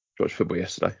watch football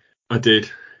yesterday? I did.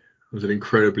 It was an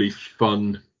incredibly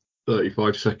fun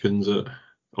 35 seconds at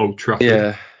Old Trafford.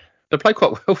 Yeah, they played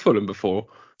quite well for them before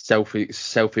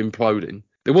self-imploding.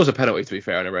 There was a penalty, to be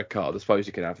fair, and a red card. I suppose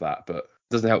you can have that, but it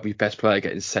doesn't help your best player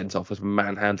getting sent off as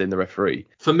manhandling the referee.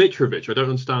 For Mitrovic, I don't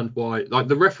understand why. Like,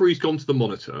 the referee's gone to the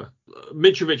monitor.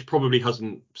 Mitrovic probably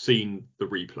hasn't seen the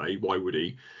replay. Why would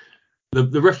he?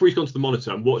 The referee's gone to the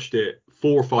monitor and watched it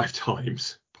 4 or 5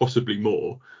 times, possibly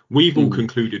more. We've all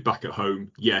concluded back at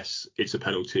home, yes, it's a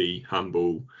penalty,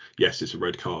 handball, yes, it's a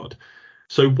red card.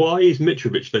 So why is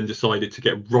Mitrovic then decided to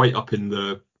get right up in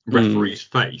the referee's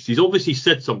face? He's obviously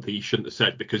said something he shouldn't have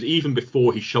said, because even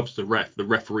before he shoves the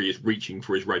referee is reaching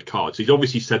for his red card. So he's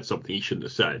obviously said something he shouldn't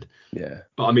have said. Yeah.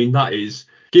 But I mean, that is,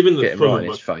 given that Fulham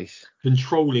are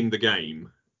controlling the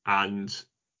game and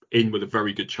in with a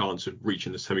very good chance of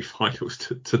reaching the semi-finals,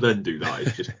 to then do that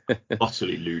is just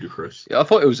utterly ludicrous. Yeah, I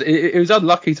thought it was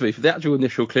unlucky to me. For the actual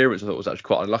initial clearance, I thought it was actually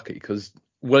quite unlucky, because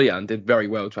Willian did very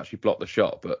well to actually block the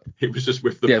shot, but it was just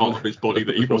with the part of his body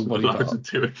that he wasn't allowed to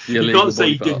do it. You can't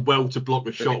say he did well to block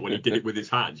the shot when he did it with his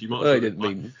hands. You might. Well,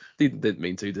 he didn't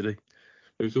mean to, did he?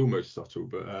 It was almost subtle,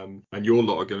 but and your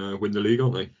lot are going to win the league,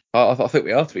 aren't they? I think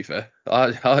we are, to be fair.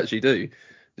 I actually do.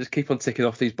 Just keep on ticking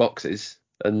off these boxes,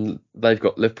 and they've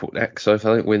got Liverpool next. So if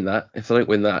I don't win that,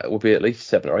 it will be at least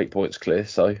 7 or 8 points clear.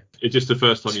 So it's just the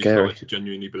first time you started to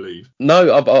genuinely believe.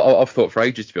 No, I've thought for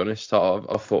ages, to be honest.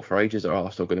 I've thought for ages that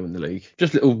Arsenal are going to win the league.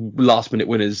 Just little last minute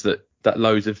winners that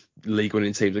loads of league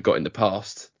winning teams have got in the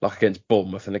past, like against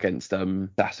Bournemouth and against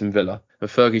Aston Villa. And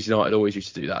Fergie's United always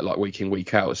used to do that, like week in,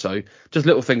 week out. So just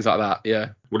little things like that, yeah.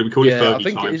 What do we call it?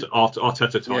 Fergie time?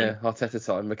 Arteta time? Yeah, Arteta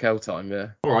time, Mikel time, yeah.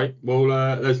 All right, well,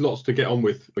 there's lots to get on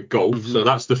with the golf. So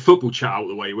that's the football chat out of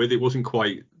the way with. It wasn't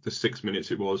quite the 6 minutes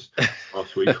it was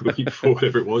last week or the week before,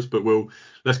 whatever it was. But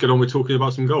let's get on with talking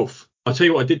about some golf. I'll tell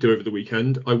you what I did do over the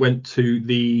weekend. I went to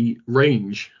the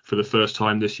range for the first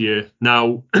time this year.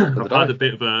 Now, I've had a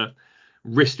bit of a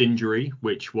wrist injury,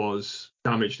 which was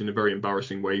damaged in a very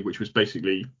embarrassing way, which was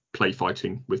basically play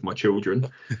fighting with my children.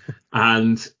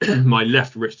 And my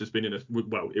left wrist has been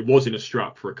it was in a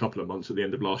strap for a couple of months at the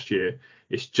end of last year.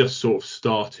 It's just sort of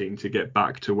starting to get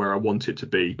back to where I want it to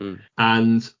be.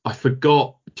 And I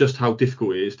forgot just how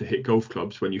difficult it is to hit golf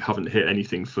clubs when you haven't hit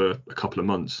anything for a couple of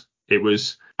months. It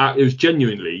was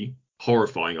genuinely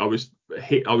horrifying. I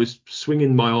was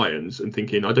swinging my irons and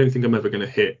thinking, I don't think I'm ever going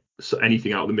to hit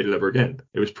anything out of the middle ever again.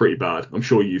 It was pretty bad. I'm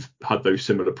sure you've had those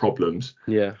similar problems.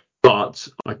 Yeah. But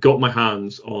I got my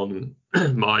hands on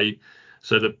the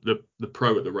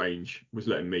pro at the range was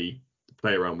letting me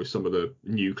play around with some of the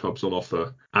new clubs on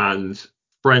offer, and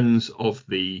friends of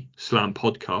the Slam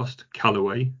podcast,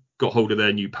 Callaway, got hold of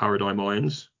their new Paradigm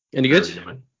irons. Any good?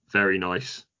 Very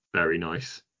nice. Very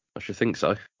nice. I should think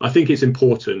so. I think it's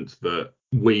important that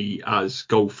we as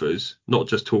golfers not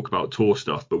just talk about tour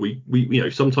stuff, but we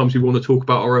sometimes we want to talk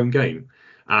about our own game.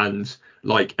 And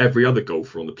like every other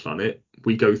golfer on the planet,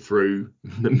 we go through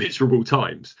the miserable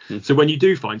times. So when you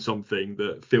do find something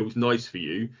that feels nice for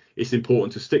you, it's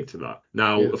important to stick to that.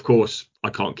 Now, of course, I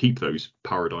can't keep those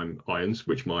Paradigm irons,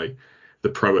 which the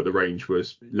pro at the range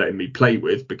was letting me play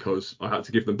with, because I had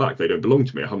to give them back. They don't belong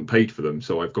to me. I haven't paid for them.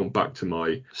 So I've gone back to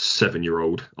my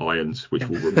 7-year-old irons, which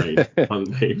will remain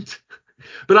unnamed.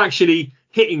 But actually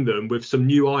hitting them with some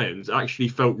new irons actually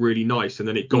felt really nice, and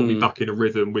then it got me back in a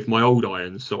rhythm with my old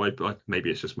irons. So I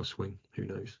maybe it's just my swing. Who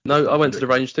knows? No, I went to the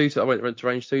range too. I went to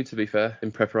range too, to be fair,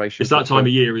 in preparation. It's that time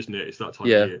of year, isn't it? It's that time of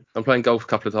year. I'm playing golf a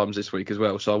couple of times this week as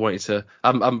well. So I wanted to. I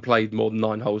haven't played more than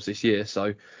 9 holes this year,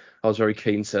 so I was very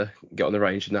keen to get on the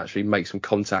range and actually make some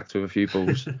contact with a few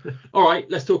balls. All right,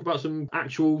 let's talk about some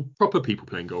actual proper people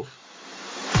playing golf.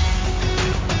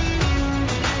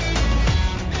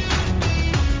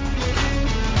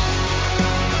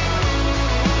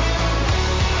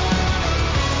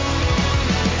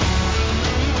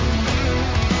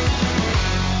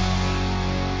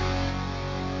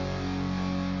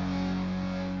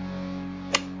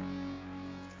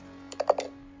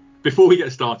 Before we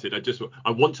get started,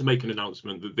 I want to make an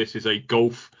announcement that this is a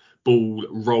golf ball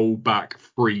rollback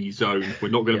free zone. We're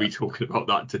not going to be talking about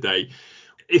that today.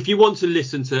 If you want to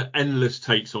listen to endless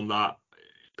takes on that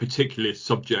particular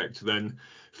subject, then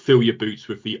fill your boots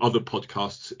with the other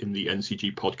podcasts in the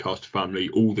NCG podcast family,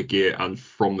 All the Gear and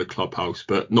From the Clubhouse,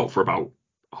 but not for about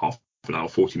half an hour,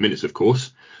 40 minutes, of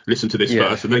course. Listen to this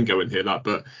first and then go and hear that.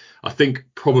 But I think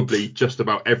probably just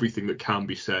about everything that can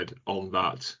be said on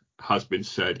that has been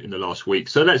said in the last week.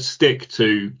 So let's stick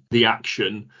to the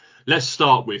action. Let's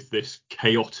start with this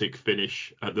chaotic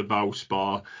finish at the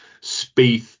Valspar.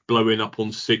 Spieth blowing up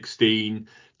on 16.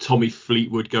 Tommy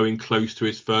Fleetwood going close to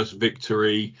his first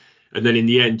victory. And then in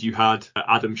the end, you had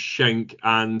Adam Schenk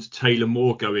and Taylor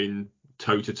Moore going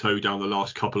toe-to-toe down the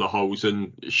last couple of holes,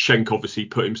 and Schenk obviously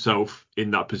put himself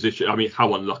in that position. I mean,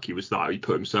 how unlucky was that? He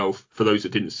put himself, for those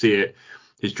that didn't see it,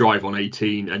 his drive on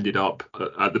 18 ended up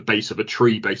at the base of a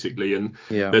tree, basically. And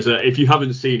if you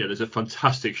haven't seen it, there's a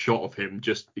fantastic shot of him.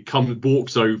 Just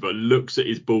walks over, looks at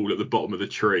his ball at the bottom of the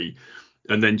tree,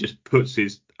 and then just puts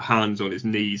his hands on his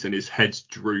knees and his head's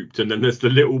drooped. And then there's the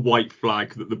little white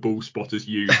flag that the ball spotters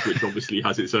use, which obviously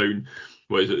has its own,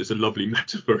 it's a lovely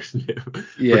metaphor, isn't it,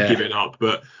 for giving up.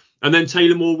 And then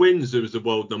Taylor Moore wins. It was the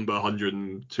world number 100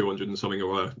 and 200 and something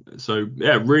or whatever. So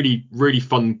yeah, really, really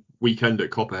fun weekend at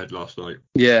Copperhead last night.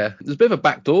 Yeah, there's a bit of a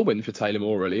backdoor win for Taylor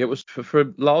Moore, really. It was for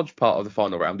a large part of the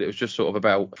final round. It was just sort of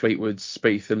about Fleetwood,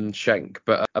 Spieth and Schenk,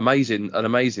 but an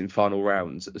amazing final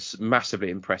round. It's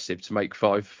massively impressive to make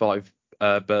five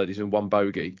birdies and one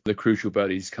bogey. The crucial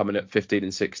birdies coming at 15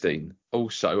 and 16.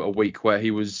 Also a week where he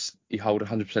held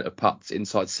 100% of putts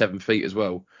inside 7 feet as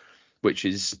well, which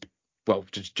is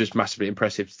just massively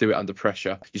impressive to do it under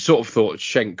pressure. You sort of thought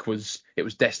Schenk was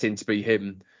destined to be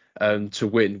him to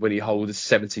win when he holed a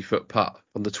 70-foot putt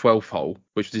on the 12th hole,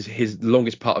 which was his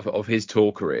longest putt of his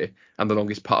tour career and the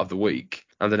longest putt of the week,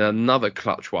 and then another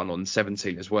clutch one on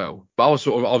 17 as well. But I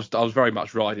was very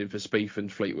much riding for Spieth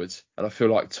and Fleetwood, and I feel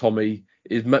like Tommy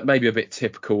is maybe a bit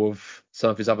typical of some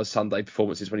of his other Sunday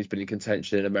performances when he's been in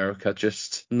contention in America,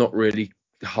 just not really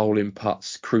holing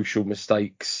putts, crucial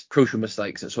mistakes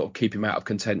that sort of keep him out of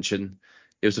contention.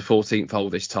 It was the 14th hole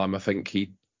this time. I think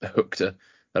he hooked an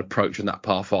approach on that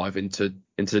par 5 into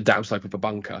the downslope of a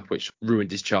bunker, which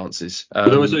ruined his chances. But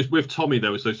there was with Tommy,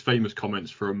 there was those famous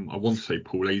comments from, I want to say,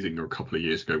 Paul Azinger a couple of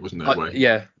years ago, wasn't there?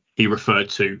 Yeah. He referred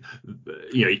to,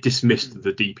 he dismissed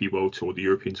the DP World Tour, the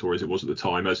European Tour as it was at the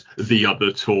time, as the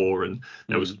other tour, and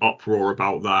there was uproar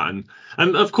about that.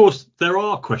 And of course, there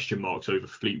are question marks over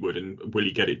Fleetwood and will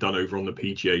he get it done over on the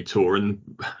PGA Tour? And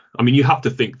I mean, you have to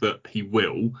think that he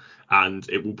will, and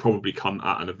it will probably come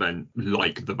at an event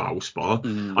like the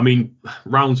Valspar. I mean,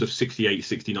 rounds of 68,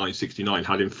 69, 69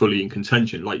 had him fully in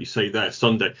contention, like you say there,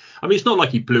 Sunday. I mean, it's not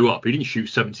like he blew up. He didn't shoot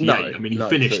 78. No, I mean, he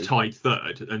finished tied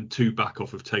third and 2 back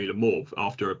off of Taylor Moore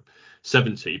after a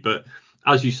 70. But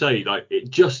as you say, like, it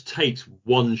just takes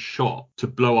one shot to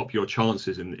blow up your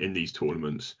chances in these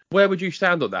tournaments. Where would you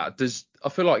stand on that? I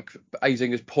feel like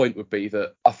Azinger's point would be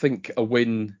that I think a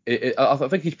win, I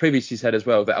think he's previously said as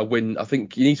well that a win, I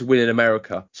think you need to win in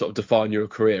America, sort of define your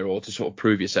career or to sort of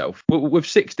prove yourself. With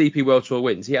 6 DP World Tour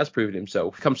wins, he has proven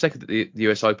himself. Come second at the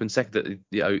US Open, second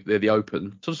at the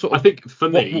Open. So I think for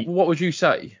me, what would you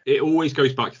say? It always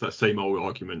goes back to that same old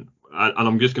argument. And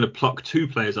I'm just going to pluck 2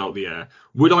 players out of the air.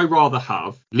 Would I rather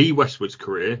have Lee Westwood's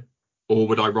career, or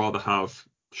would I rather have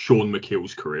Sean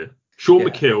McKill's career? Sean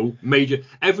McKill, major.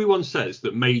 Everyone says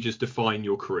that majors define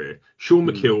your career. Sean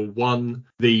McKill won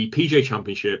the PGA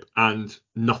Championship and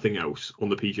nothing else on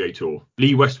the PGA Tour.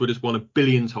 Lee Westwood has won 1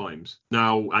 billion times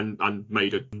now and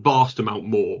made a vast amount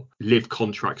more. LIV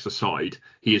contracts aside,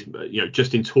 he is,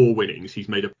 just in tour winnings, he's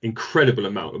made an incredible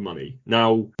amount of money.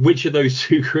 Now, which of those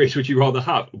 2 careers would you rather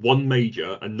have? 1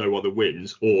 major and no other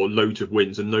wins, or loads of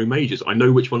wins and no majors? I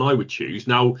know which one I would choose.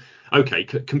 Now, okay,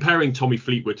 comparing Tommy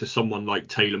Fleetwood to someone like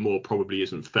Taylor Moore probably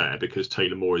isn't fair, because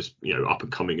Taylor Moore is, up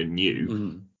and coming and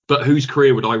new. But whose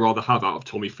career would I rather have out of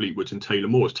Tommy Fleetwood's and Taylor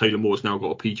Moore's? Taylor Moore's now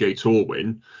got a PGA Tour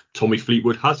win. Tommy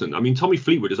Fleetwood hasn't. I mean, Tommy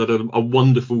Fleetwood has had a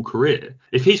wonderful career.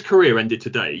 If his career ended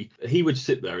today, he would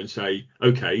sit there and say,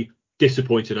 okay,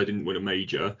 disappointed I didn't win a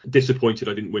major, disappointed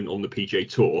I didn't win on the PGA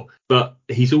Tour. But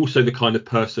he's also the kind of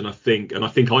person, I think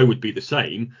I would be the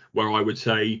same, where I would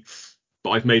say, but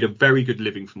I've made a very good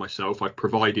living for myself. I've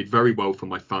provided very well for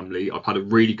my family. I've had a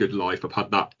really good life. I've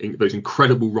had those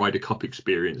incredible Ryder Cup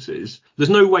experiences. There's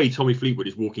no way Tommy Fleetwood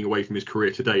is walking away from his career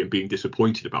today and being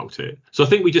disappointed about it. So I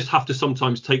think we just have to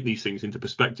sometimes take these things into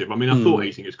perspective. I mean, I thought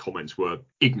Azinger's comments were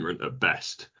ignorant at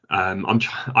best. I'm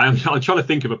trying to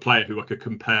think of a player who I could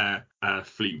compare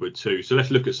Fleetwood to. So let's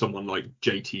look at someone like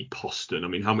JT Poston. I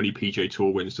mean, how many PGA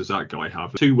Tour wins does that guy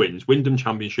have? 2 wins, Wyndham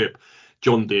Championship,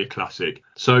 John Deere Classic.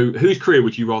 So whose career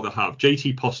would you rather have?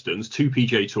 JT Poston's 2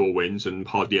 PGA Tour wins and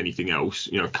hardly anything else.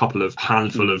 A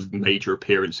handful of major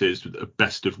appearances, the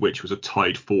best of which was a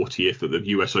tied 40th at the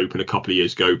US Open a couple of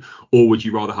years ago. Or would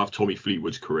you rather have Tommy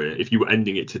Fleetwood's career if you were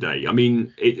ending it today? I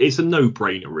mean, it's a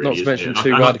no-brainer, really. Not to mention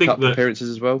 2 Ryder Cup appearances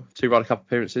as well. 2 Ryder Cup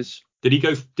appearances. Did he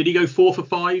go 4 for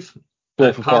 5?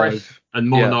 4 for Paris, 5. And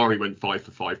Molinari went 5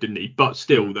 for 5, didn't he? But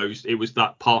still, it was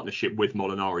that partnership with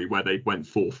Molinari where they went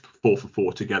 4 for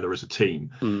 4 together as a team,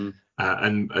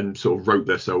 and sort of wrote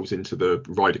themselves into the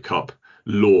Ryder Cup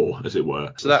law, as it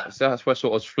were. So that's where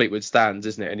sort of Fleetwood stands,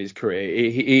 isn't it, in his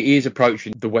career? He is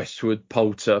approaching the Westwood,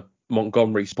 Poulter,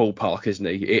 Montgomery ballpark, isn't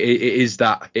he? It is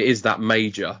that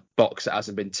major box that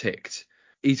hasn't been ticked.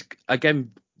 He's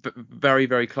again very,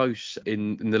 very close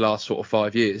in the last sort of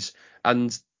 5 years,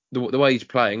 and the way he's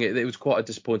playing, it was quite a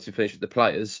disappointing finish at the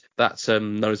Players. That's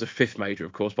known as a fifth major,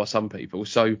 of course, by some people.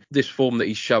 So this form that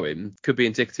he's showing could be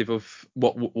indicative of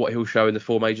what he'll show in the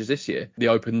four majors this year. The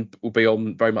Open will be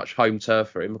on very much home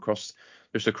turf for him across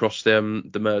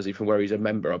the Mersey from where he's a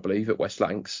member, I believe, at West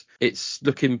Lancs. It's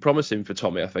looking promising for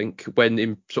Tommy, I think, when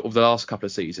in sort of the last couple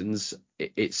of seasons,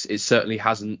 it certainly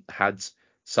hasn't had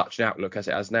such an outlook as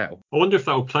it has now. I wonder if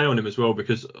that will play on him as well,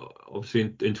 because obviously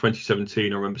in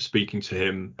 2017 I remember speaking to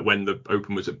him when the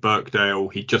Open was at Birkdale.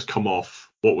 He'd just come off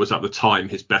what was at the time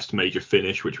his best major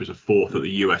finish, which was a fourth at the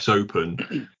US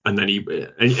Open, and then he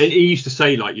used to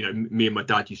say, like, you know, me and my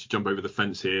dad used to jump over the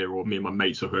fence here, or me and my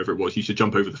mates or whoever it was used to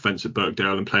jump over the fence at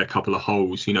Birkdale and play a couple of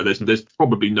holes. You know, there's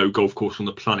probably no golf course on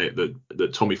the planet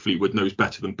that Tommy Fleetwood knows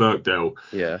better than Birkdale.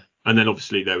 Yeah. And then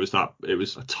obviously there was that, it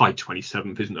was a tied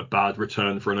 27th, isn't a bad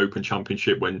return for an Open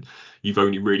Championship when you've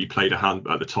only really played at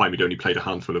the time, he'd only played a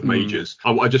handful of majors.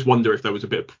 I just wonder if there was a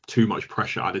bit of too much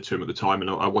pressure added to him at the time,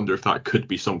 and I wonder if that could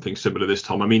be something similar this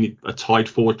time. I mean, a tied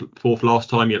fourth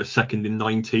last time, he had a second in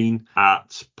 19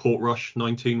 at Portrush,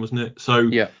 19, wasn't it? So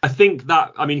yeah. I think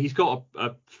that, I mean, he's got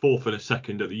a fourth and a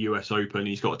second at the US Open,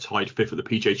 he's got a tied fifth at the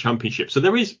PGA Championship, so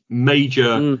there is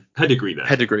major pedigree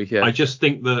there. Yeah. I just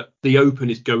think that the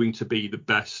Open is going to be the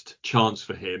best chance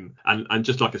for him, and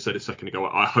just like I said a second ago,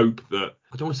 I hope that,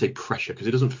 I don't want to say pressure because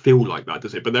it doesn't feel like that,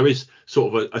 does it, but there is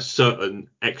sort of a certain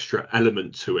extra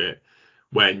element to it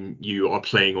when you are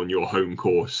playing on your home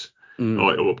course,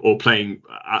 or playing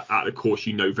at a course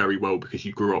you know very well because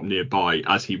you grew up nearby,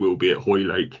 as he will be at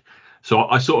Hoylake. So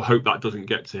I sort of hope that doesn't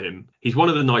get to him. He's one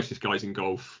of the nicest guys in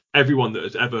golf. Everyone that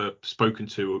has ever spoken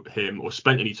to him or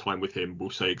spent any time with him will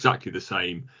say exactly the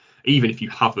same. Even if you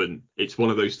haven't, it's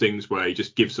one of those things where he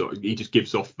just gives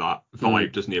off that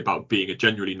vibe, doesn't he, about being a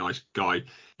genuinely nice guy.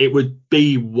 It would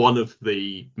be one of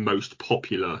the most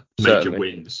popular major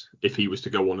wins if he was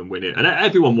to go on and win it. And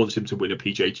everyone wants him to win a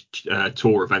PGA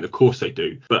Tour event, of course they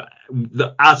do. But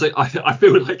I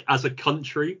feel like as a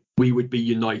country, we would be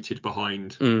united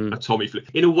behind a Tommy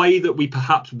Fleetwood in a way that we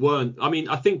perhaps weren't. I mean,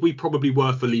 I think we probably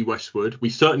were for Lee Westwood. We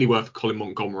certainly were for Colin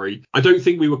Montgomery. I don't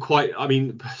think we were quite. I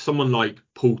mean, someone like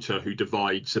Poulter, who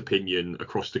divides opinion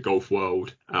across the golf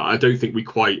world, I don't think we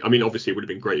quite. I mean, obviously it would have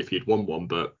been great if he had won one,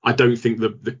 but I don't think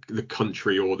the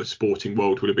country or the sporting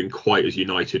world would have been quite as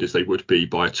united as they would be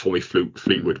by a Tommy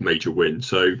Fleetwood major win.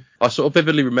 So I sort of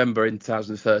vividly remember in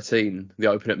 2013 the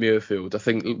Open at Muirfield. I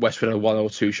think Westwood had a 1 or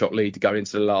 2 shot lead going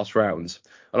into the last round,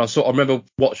 and I remember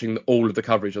watching all of the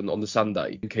coverage on the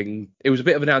Sunday, thinking it was a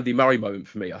bit of an Andy Murray moment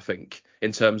for me, I think,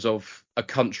 in terms of a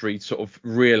country sort of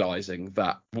realising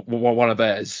that one of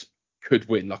theirs could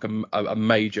win like a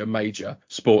major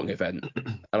sporting event.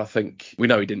 And I think we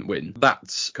know he didn't win.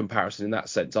 That's comparison in that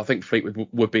sense. I think Fleetwood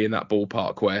would be in that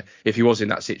ballpark where if he was in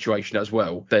that situation as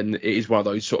well, then it is one of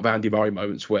those sort of Andy Murray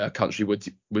moments where a country would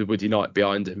unite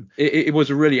behind him. It was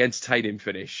a really entertaining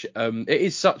finish.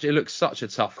 It looks such a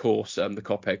tough course, the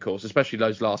Cophead course, especially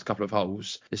those last couple of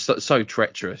holes. It's so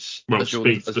treacherous. Well,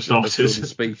 Jordan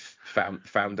Spieth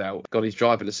found out. God, his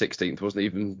drive in the 16th wasn't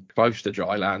even close to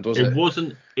dry land, was it?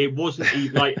 It wasn't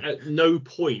even, like, at no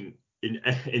point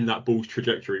in that ball's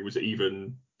trajectory was it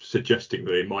even suggesting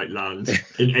that it might land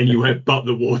in anywhere but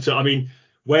the water. I mean,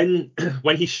 when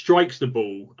he strikes the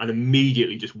ball and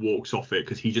immediately just walks off it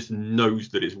because he just knows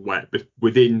that it's wet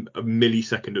within a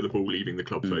millisecond of the ball leaving the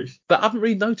club face. But I haven't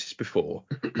really noticed before.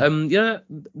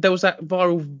 There was that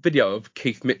viral video of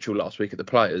Keith Mitchell last week at the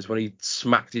Players when he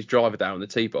smacked his driver down in the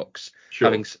tee box,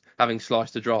 having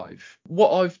sliced the drive.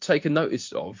 What I've taken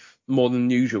notice of more than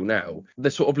usual now,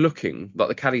 they're sort of looking like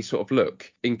the caddies sort of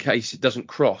look in case it doesn't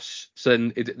cross. So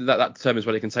then that determines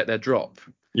where they can take their drop.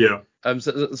 Yeah.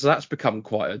 So that's become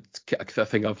quite a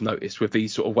thing I've noticed with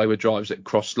these sort of wayward drives that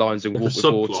cross lines and walk with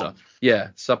water. Yeah,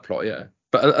 subplot. Yeah.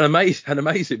 But an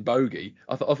amazing bogey.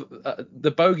 I thought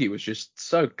the bogey was just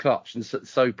so clutch and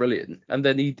so brilliant. And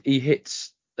then he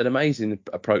hits an amazing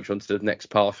approach onto the next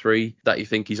par 3 that you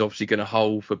think he's obviously going to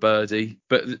hole for birdie.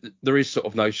 But there is sort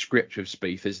of no script with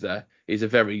Spieth, is there? He's a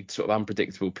very sort of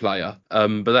unpredictable player.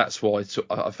 But that's why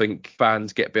I think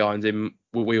fans get behind him.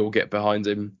 We all get behind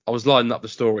him. I was lining up the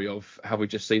story of how we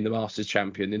just seen the Masters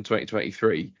champion in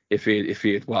 2023 if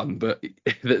he had won, but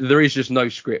there is just no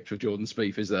script with Jordan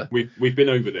Spieth, is there? We've been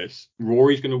over this.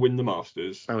 Rory's going to win the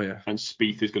Masters. Oh yeah. And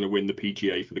Spieth is going to win the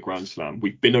PGA for the Grand Slam.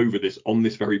 We've been over this on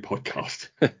this very podcast.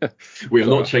 We are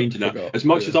not changing that. As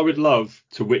much as I would love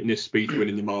to witness Spieth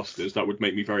winning the Masters, that would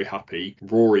make me very happy.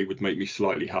 Rory would make me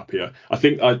slightly happier. I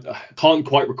think I can't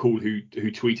quite recall who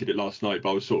tweeted it last night,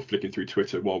 but I was sort of flicking through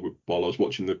Twitter while I was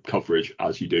watching the coverage,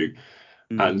 as you do.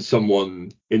 And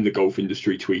someone in the golf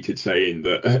industry tweeted saying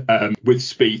that with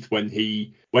Spieth, when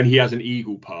he has an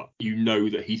eagle putt, you know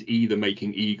that he's either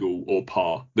making eagle or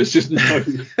par. There's just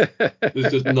nothing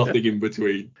in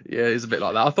between. Yeah, it's a bit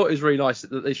like that. I thought it was really nice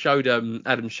that they showed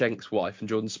Adam Schenk's wife and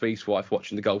Jordan Spieth's wife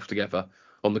watching the golf together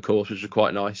on the course, which was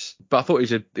quite nice. But I thought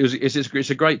it's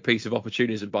a great piece of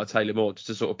opportunism by Taylor Moore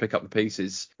to sort of pick up the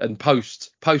pieces, and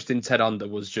posting 10 under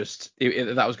was just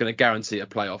that was going to guarantee a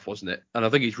playoff, wasn't it? And I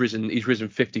think he's risen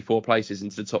 54 places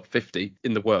into the top 50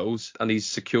 in the world, and he's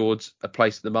secured a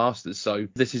place at the Masters. So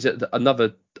this is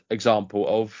another example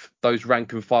of those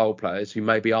rank and file players who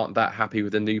maybe aren't that happy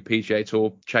with the new PGA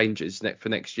Tour changes for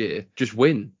next year. Just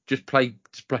win. Just play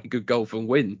good golf and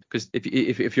win. Because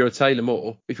if you're a Taylor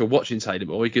Moore, if you're watching Taylor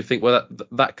Moore, you could think, well,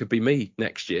 that could be me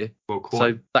next year. Well,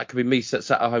 so that could be me sat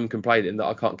at home complaining that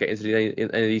I can't get into any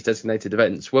of these designated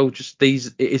events. Well, just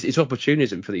it's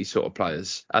opportunism for these sort of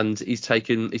players, and he's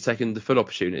taken the full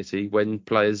opportunity when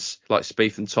players like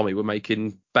Spieth and Tommy were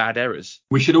making bad errors.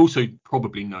 We should also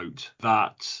probably note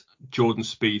that Jordan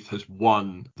Spieth has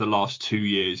won the last 2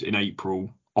 years in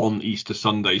April on Easter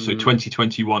Sunday. So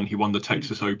 2021, he won the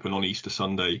Texas Open on Easter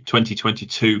Sunday.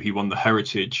 2022, he won the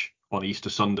Heritage on Easter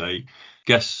Sunday.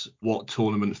 Guess what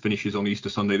tournament finishes on Easter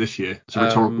Sunday this year? It's a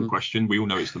rhetorical question. We all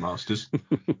know it's the Masters.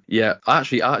 Yeah, I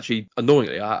actually,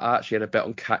 annoyingly, I actually had a bet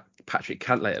on Patrick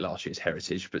Cantlay at last year's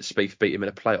Heritage, but Spieth beat him in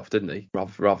a playoff, didn't he?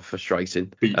 Rather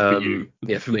frustrating. For you.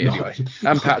 Yeah, for me anyway.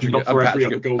 And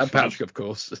Patrick, of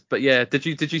course. But yeah, did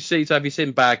you see? So have you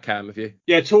seen Bad Cam? Have you?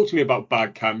 Yeah, talk to me about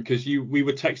Bad Cam, because we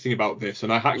were texting about this,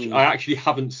 and I actually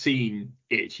haven't seen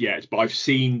it yet, but I've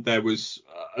seen there was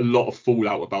a lot of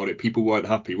fallout about it. People weren't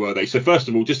happy, were they? So first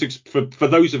of all, just for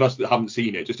those of us that haven't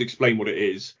seen it, just explain what it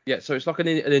is. Yeah, so it's like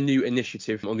a new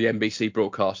initiative on the NBC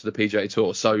broadcast of the PGA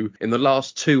Tour. So in the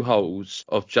last 2 holes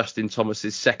of Justin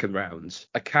Thomas's second round,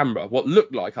 a camera, what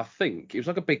looked like, I think it was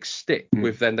like a big stick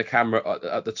with then the camera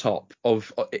at the top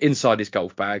of inside his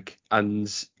golf bag, and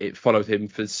it followed him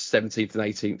for 17th and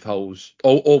 18th holes,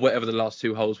 or whatever the last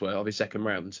 2 holes were of his second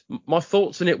round. My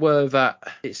thoughts on it were that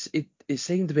it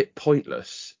seemed a bit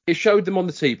pointless. It showed them on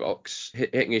the tee box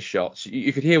hitting his shots.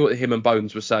 You could hear what him and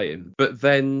Bones were saying, but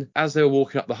then as they were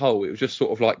walking up the hole, it was just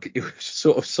sort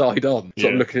of side on,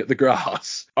 sort of looking at the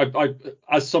grass. I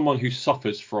as someone who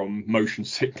suffers from motion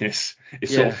sickness, it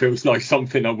sort of feels like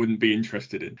something I wouldn't be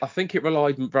interested in. I think it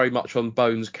relied very much on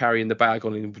Bones carrying the bag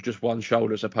on him with just one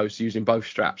shoulder as opposed to using both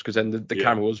straps, because then the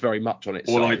camera was very much on its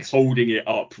side. Or like holding it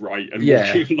up, right, and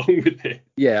walking along with it.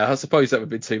 Yeah, I suppose that would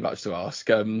be too much to ask.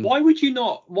 Why would you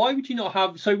not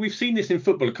have? So we've seen this in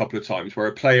football a couple of times where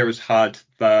a player has had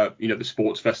the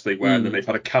sports vest they wear, and then they've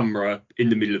had a camera in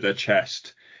the middle of their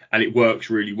chest, and it works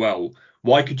really well.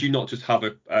 Why could you not just have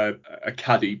a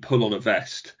caddie pull on a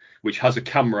vest which has a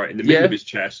camera in the middle of his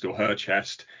chest or her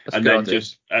chest, and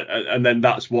then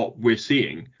that's what we're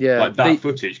seeing, like that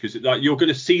footage, because you're going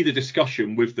to see the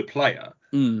discussion with the player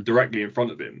directly in front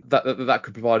of him. That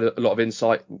could provide a lot of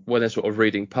insight when they're sort of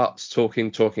reading putts,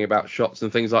 talking about shots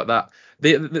and things like that.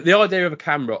 The idea of a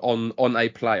camera on a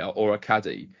player or a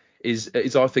caddie is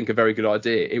I think a very good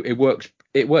idea. It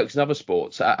works in other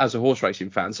sports. As a horse racing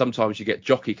fan, sometimes you get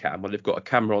jockey cam when they've got a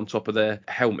camera on top of their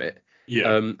helmet.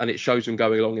 And it shows them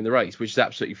going along in the race, which is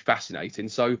absolutely fascinating.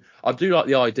 So I do like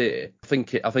the idea. I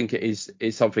think it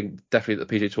is something definitely that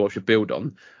the PGA Tour should build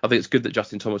on. I think it's good that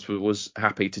Justin Thomas was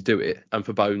happy to do it, and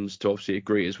for Bones to obviously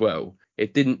agree as well.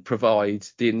 It didn't provide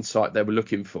the insight they were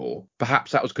looking for.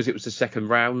 Perhaps that was because it was the second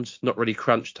round, not really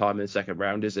crunch time in the second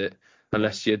round, is it?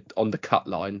 Unless you're on the cut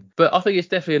line. But I think it's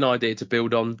definitely an idea to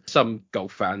build on. Some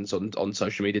golf fans on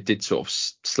social media did sort of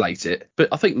slate it. But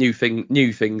I think new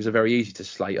things are very easy to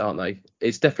slate, aren't they?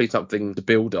 It's definitely something to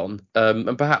build on.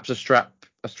 And perhaps a strap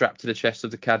to the chest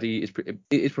of the caddie is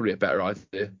probably a better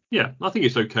idea. Yeah, I think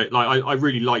it's okay. Like I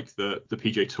really like the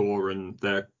PGA Tour and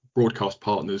their broadcast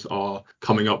partners are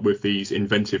coming up with these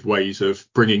inventive ways of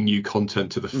bringing new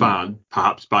content to the fan.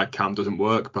 Perhaps Bad Cam doesn't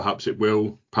work. Perhaps it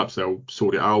will. Perhaps they'll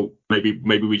sort it out. Maybe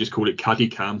we just call it Caddy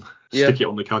Cam. stick it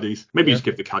on the caddies. Maybe just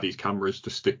give the caddies cameras,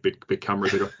 just stick big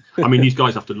cameras. I mean, these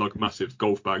guys have to lug massive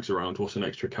golf bags around. What's an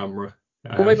extra camera?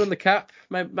 Well, maybe on the cap.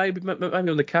 Maybe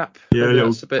on the cap. Yeah, maybe a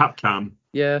little cap cam.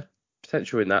 Yeah,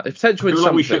 potential in that. Potential in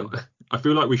something. I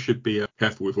feel like we should be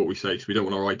careful with what we say, because we don't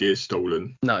want our ideas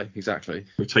stolen. No, exactly.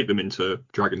 We take them into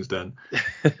Dragon's Den.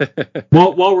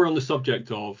 While we're on the subject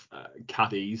of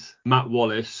caddies, Matt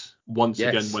Wallace once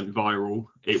again went viral.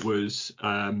 It was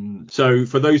so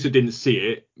for those who didn't see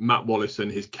it, Matt Wallace and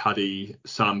his caddy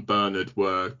Sam Bernard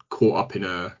were caught up in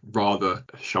a rather,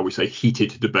 shall we say,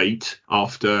 heated debate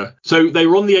after. So they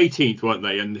were on the 18th, weren't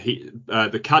they? And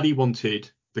the caddy wanted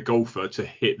the golfer to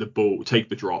hit the ball, take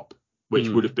the drop, which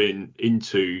would have been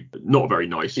into not a very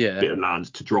nice bit of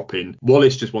land to drop in.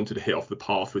 Wallace just wanted to hit off the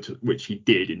path, which he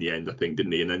did in the end, I think,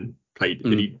 didn't he? And then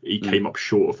he came up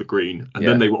short of the green. And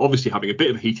then they were obviously having a bit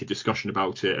of a heated discussion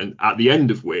about it. And at the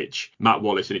end of which, Matt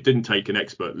Wallace, and it didn't take an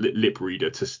expert lip reader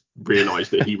to realise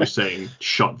that he was saying,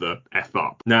 shut the F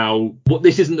up. Now,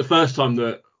 this isn't the first time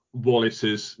that Wallace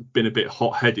has been a bit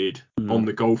hot-headed on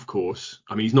the golf course.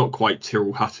 I mean, he's not quite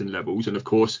Tyrrell Hatton levels, and of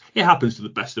course it happens to the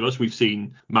best of us. We've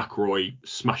seen McIlroy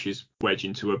smash his wedge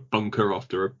into a bunker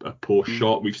after a poor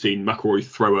shot. We've seen McIlroy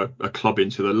throw a club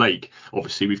into the lake.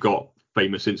 Obviously we've got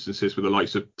famous instances with the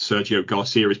likes of Sergio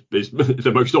Garcia is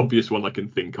the most obvious one I can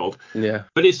think of. Yeah.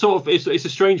 But it's sort of it's a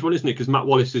strange one, isn't it? Because Matt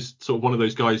Wallace is sort of one of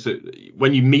those guys that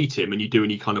when you meet him and you do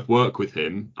any kind of work with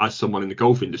him as someone in the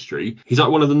golf industry, he's like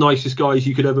one of the nicest guys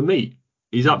you could ever meet.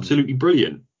 He's absolutely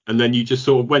brilliant. And then you just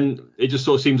sort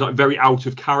of seems like very out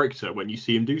of character when you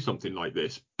see him do something like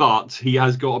this. But he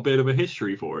has got a bit of a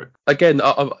history for it. Again,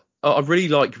 I really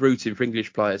like rooting for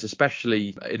English players,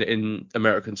 especially in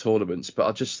American tournaments. But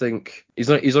I just think he's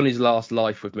on his last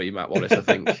life with me, Matt Wallace. I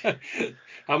think.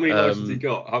 How many lives has he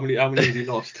got? How many has he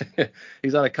lost?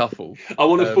 He's had a couple. I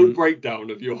want a full breakdown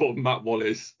of your Matt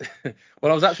Wallace.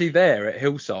 Well, I was actually there at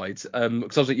Hillside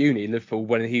because I was at uni in Liverpool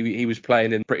when he was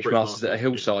playing in British Masters at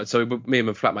Hillside. So me and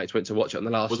my flatmates went to watch it on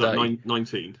the last day. Was that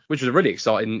 19? Which was a really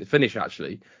exciting finish,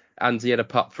 actually. And he had a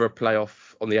putt for a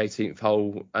playoff on the 18th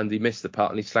hole, and he missed the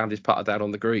putt, and he slammed his putter down on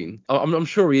the green. I'm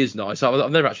sure he is nice. I've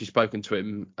never actually spoken to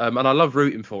him, and I love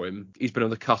rooting for him. He's been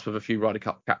on the cusp of a few Ryder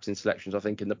Cup captain selections, I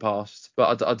think, in the past.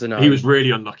 But I don't know. He was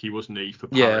really unlucky, wasn't he, for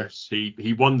Paris? Yeah.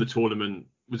 He won the tournament.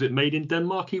 Was it made in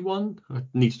Denmark he won? I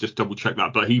need to just double check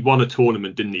that. But he won a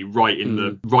tournament, didn't he?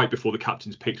 Right before the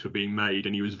captain's picks were being made,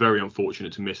 and he was very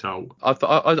unfortunate to miss out.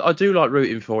 I do like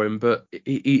rooting for him, but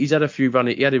he's had a few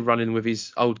he had a run in with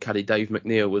his old caddy Dave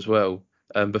McNeil as well.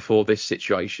 Before this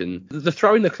situation, the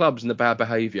throwing the clubs and the bad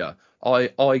behaviour, I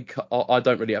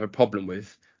don't really have a problem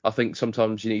with. I think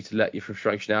sometimes you need to let your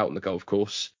frustration out on the golf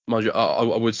course. Mind you,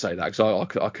 I would say that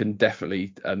because I can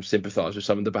definitely sympathise with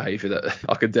some of the behaviour that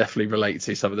I can definitely relate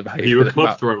to some of the behaviour. Are you a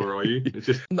club thrower, are you?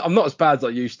 I'm not as bad as I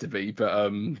used to be,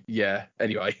 but yeah.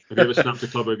 Anyway. Have you ever snapped a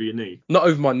club over your knee? Not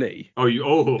over my knee. Oh,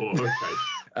 okay.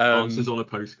 Answers on a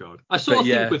postcard. I sort of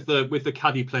think with the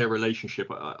caddy player relationship,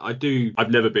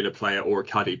 I've never been a player or a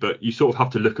caddy, but you sort of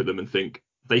have to look at them and think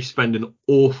they spend an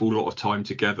awful lot of time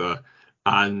together.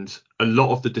 And a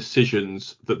lot of the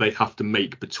decisions that they have to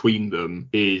make between them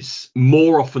is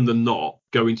more often than not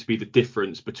going to be the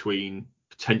difference between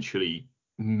potentially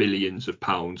millions of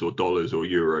pounds or dollars or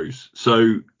euros.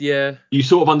 So yeah, you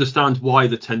sort of understand why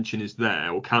the tension is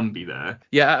there or can be there.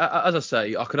 Yeah, as I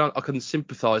say, I can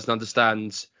sympathise and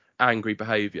understand angry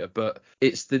behaviour, but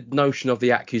it's the notion of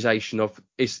the accusation of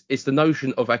it's the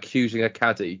notion of accusing a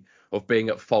caddy of being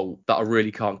at fault that I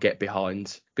really can't get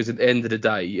behind. Because at the end of the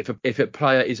day, if a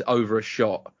player is over a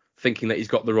shot thinking that he's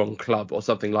got the wrong club or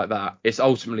something like that, it's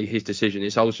ultimately his decision.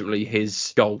 It's ultimately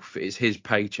his golf. It's his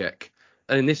paycheck.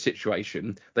 And in this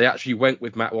situation, they actually went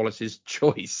with Matt Wallace's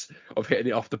choice of hitting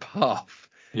it off the path.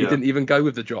 He didn't even go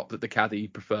with the drop that the caddy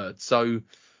preferred. So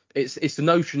it's the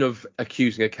notion of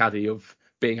accusing a caddy of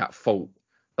being at fault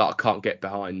that I can't get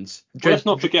behind. Well, let's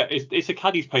not forget, it's a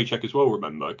caddy's paycheck as well.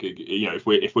 Remember, you know,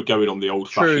 if we're going on the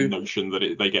old-fashioned notion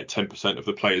that they get 10% of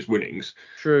the players' winnings,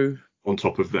 on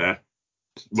top of their.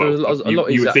 Well, so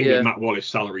you would think that Matt Wallace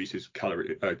salaries his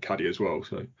caddy as well.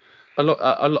 So a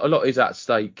lot is at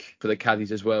stake for the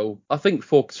caddies as well. I think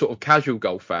for sort of casual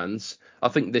golf fans, I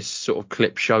think this sort of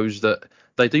clip shows that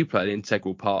they do play an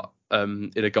integral part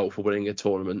in a golf or winning a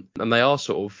tournament, and they are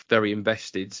sort of very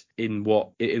invested in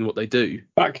what they do.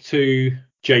 Back to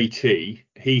JT,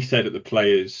 he said at the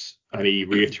Players, and he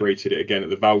reiterated it again at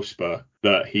the Valspar,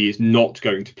 that he is not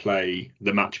going to play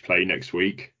the match play next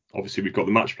week. obviously we've got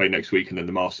the match play next week and then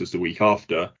the Masters the week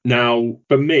after. Now,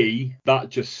 for me, that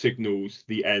just signals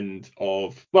the end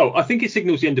of, well, I think it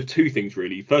signals the end of two things,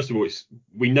 really. First of all,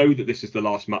 we know that this is the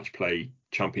last match play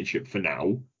championship for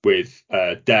now, with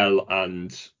Dell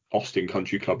and Austin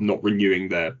Country Club not renewing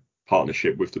their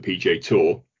partnership with the PGA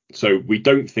Tour. So we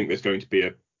don't think there's going to be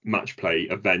a match play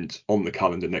event on the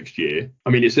calendar next year.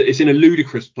 I mean, it's in a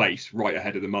ludicrous place right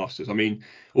ahead of the Masters. I mean,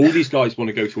 all these guys want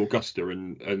to go to Augusta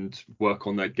and work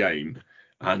on their game,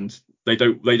 and they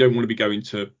don't want to be going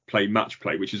to play match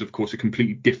play, which is of course a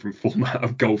completely different format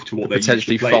of golf to what they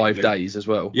potentially used to play. 5 days as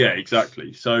well. Yeah,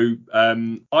 exactly. So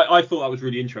I thought that was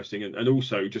really interesting, and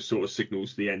also just sort of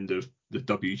signals the end of the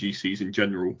WGCs in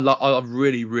general. I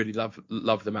really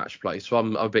love the match play, so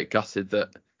I'm a bit gutted that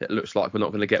it looks like we're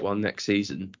not going to get one next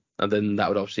season, and then that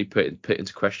would obviously put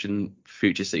into question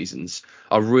future seasons.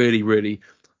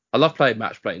 I love playing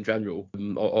match play in general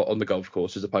on the golf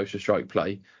course as opposed to stroke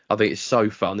play. I think it's so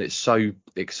fun, it's so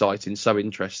exciting, so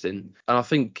interesting, and I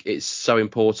think it's so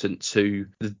important to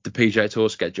the PGA Tour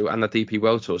schedule and the DP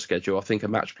World Tour schedule. I think a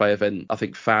match play event, I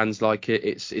think fans like it.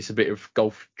 It's a bit of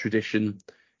golf tradition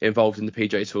involved in the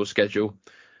PGA Tour schedule,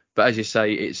 but as you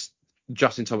say, it's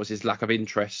Justin Thomas's lack of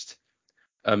interest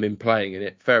in playing in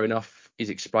it. Fair enough,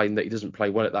 he's explained that he doesn't play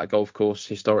well at that golf course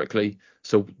historically,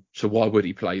 so why would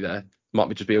he play there? Might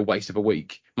just be a waste of a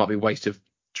week, might be a waste of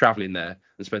travelling there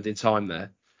and spending time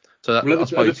there. So that,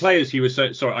 well, the players he was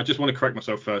saying, sorry, I just want to correct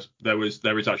myself first. There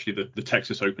is actually the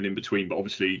Texas Open in between, but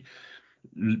obviously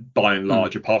by and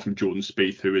large, apart from Jordan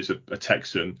Spieth, who is a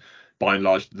Texan, by and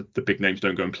large the big names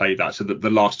don't go and play that. So the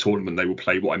last tournament they will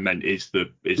play, what I meant is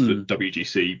the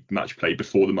WGC match play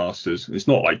before the Masters. It's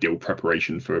not ideal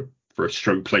preparation for a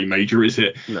stroke play major, is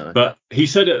it? No. But he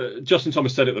said, Justin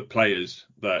Thomas said at the players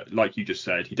that, like you just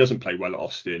said, he doesn't play well at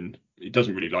Austin. He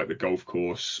doesn't really like the golf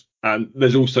course, and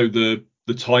there's also the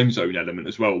time zone element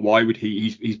as well. Why would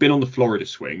he's been on the Florida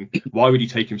swing, why would he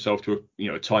take himself to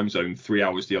a time zone 3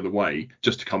 hours the other way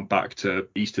just to come back to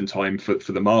Eastern time for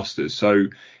the Masters? So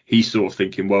he's sort of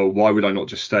thinking, well, why would I not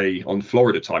just stay on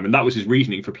Florida time? And that was his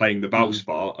reasoning for playing the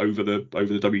Valspar over the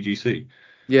WGC.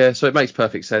 Yeah, so it makes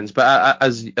perfect sense. But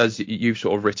as you've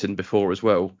sort of written before as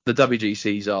well, the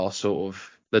WGCs are sort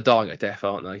of, they're dying a death,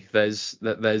 aren't they? They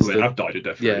have died a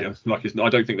death. Yeah. Like I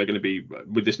don't think they're going to be,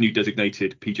 with this new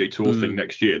designated PGA Tour thing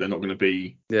next year. They're not going to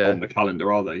be on the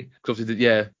calendar, are they? Because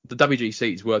the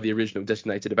WGCs were the original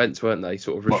designated events, weren't they?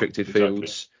 Sort of restricted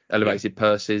fields, elevated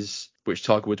purses, which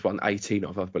Tiger Woods won 18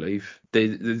 of, I believe.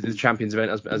 The Champions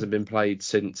event hasn't been played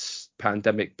since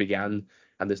pandemic began,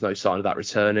 and there's no sign of that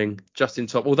returning. Justin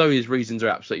Thomas, although his reasons are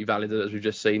absolutely valid, as we've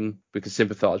just seen, we can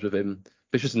sympathise with him.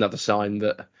 But it's just another sign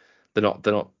that they're not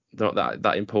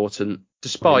that important.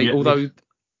 Despite, although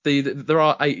there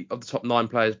are 8 of the top 9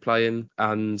 players playing,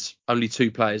 and only 2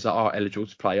 players that are eligible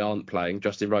to play aren't playing.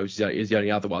 Justin Rose is the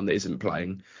only other one that isn't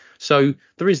playing. So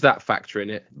there is that factor in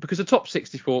it, because the top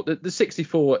 64, the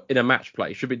 64 in a match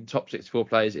play should be the top 64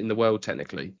 players in the world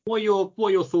technically. What are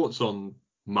your thoughts on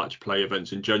match play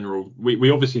events in general?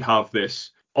 We obviously have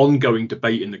this ongoing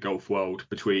debate in the golf world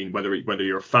between whether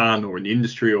you're a fan or in the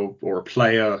industry or a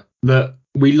player, that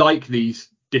we like these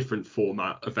different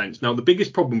format events. Now, the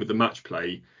biggest problem with the match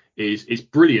play is it's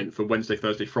brilliant for Wednesday,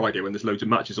 Thursday, Friday when there's loads of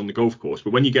matches on the golf course,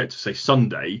 but when you get to say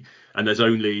Sunday and there's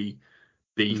only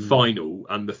the final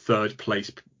and the third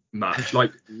place match,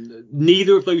 like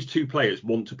neither of those 2 players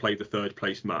want to play the third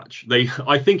place match.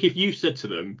 I think if you said to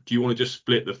them, do you want to just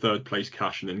split the third place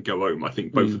cash and then go home, I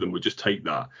think both of them would just take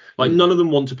that. Like none of them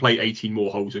want to play 18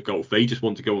 more holes of golf. They just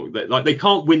want to go, like they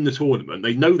can't win the tournament.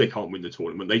 They know they can't win the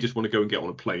tournament. They just want to go and get on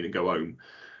a plane and go home.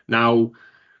 Now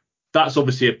that's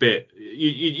obviously a bit,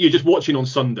 you're just watching on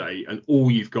Sunday and all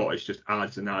you've got is just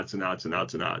ads and ads and ads and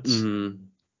ads and ads.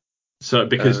 So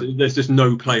because there's just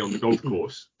no play on the golf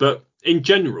course. But in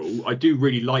general, I do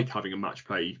really like having a match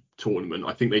play tournament.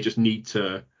 I think they just need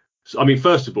to, I mean,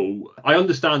 first of all, I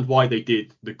understand why they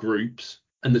did the groups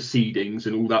and the seedings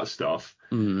and all that stuff.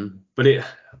 But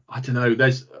I don't know,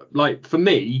 there's like, for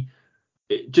me,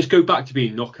 just go back to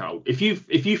being knockout. If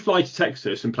you fly to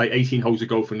Texas and play 18 holes of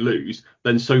golf and lose,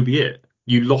 then so be it.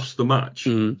 You lost the match.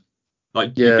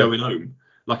 Like you're going home.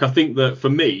 Like, I think that for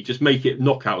me, just make it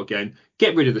knockout again.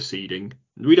 Get rid of the seeding.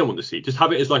 We don't want the seed. Just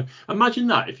have it as like, imagine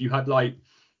that if you had like,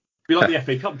 be like the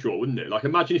FA Cup draw, wouldn't it? Like,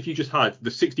 imagine if you just had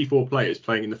the 64 players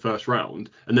playing in the first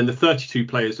round, and then the 32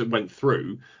 players that went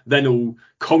through then all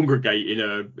congregate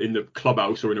in the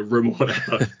clubhouse or in a room or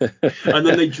whatever, and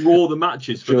then they draw the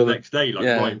matches for the next day, like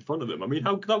right in front of them. I mean,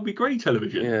 that would be great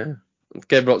television. Yeah.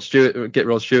 Get Rod Stewart to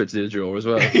do the draw as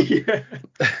well.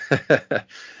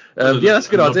 Yeah, that's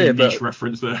a good idea. Niche But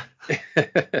reference there.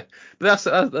 but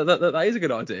that is a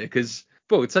good idea because,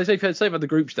 well, say if you had the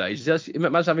group stage,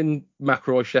 imagine having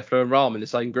McIlroy, Scheffler, and Rahm in the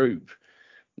same group.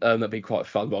 That'd be quite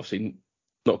fun. But obviously,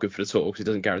 not good for the tour because it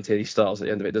doesn't guarantee any stars at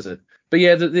the end of it, does it? But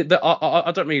yeah,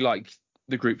 I don't really like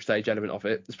the group stage element of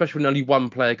it, especially when only one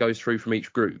player goes through from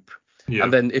each group. Yeah.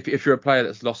 And then if you're a player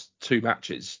that's lost 2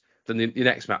 matches, then the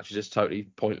next match is just totally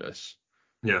pointless.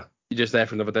 Yeah. You're just there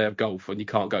for another day of golf and you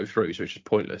can't go through, so it's just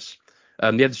pointless.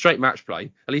 The straight match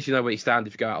play, at least you know where you stand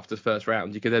if you go out after the first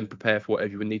round. You can then prepare for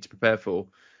whatever you would need to prepare for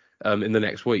in the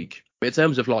next week. But in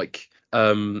terms of like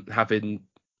having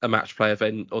a match play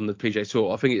event on the PGA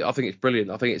Tour, I think it's brilliant.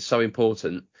 I think it's so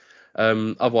important.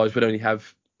 Otherwise, we'd only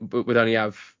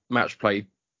have match play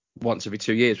once every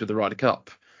 2 years with the Ryder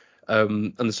Cup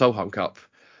and the Solheim Cup.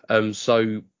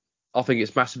 So I think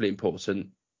it's massively important,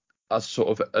 as sort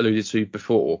of alluded to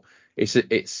before.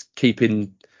 It's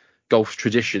keeping golf's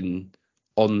tradition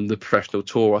on the professional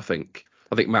tour. I think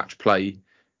match play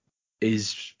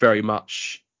is very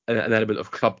much an element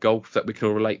of club golf that we can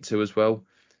all relate to as well,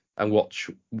 and watch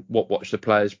the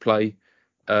players play.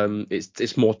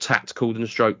 It's more tactical than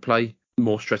stroke play,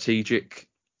 more strategic.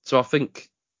 So I think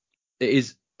it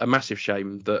is a massive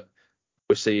shame that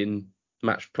we're seeing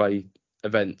match play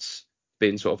events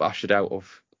being sort of ushered out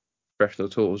of professional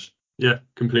tours. Yeah,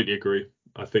 completely agree.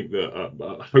 I think that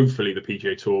hopefully the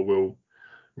PGA Tour will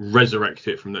resurrect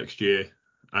it from next year.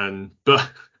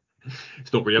 But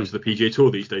it's not really up to the PGA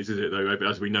Tour these days, is it? Though,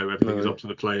 as we know, everything is up to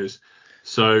the players.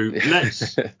 So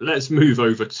let's move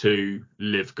over to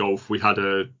LIV Golf. We had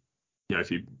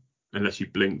unless you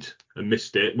blinked and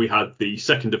missed it, we had the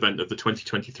second event of the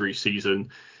 2023 season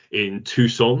in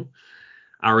Tucson,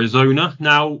 Arizona.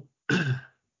 Now,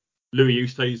 Louis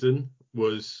Oosthuizen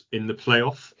was in the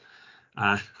playoff.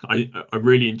 I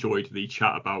really enjoyed the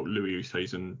chat about Louis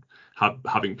Oosthuizen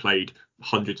having played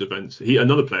hundreds of events.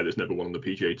 Another player that's never won on the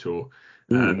PGA Tour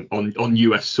on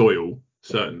US soil,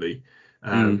 certainly.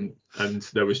 And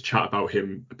there was chat about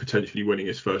him potentially winning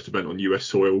his first event on US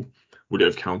soil. Would it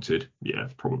have counted? Yeah,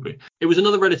 probably. It was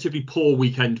another relatively poor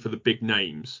weekend for the big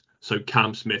names. So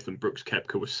Cam Smith and Brooks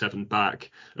Koepka were 7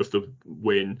 back of the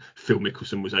win. Phil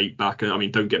Mickelson was 8 back. I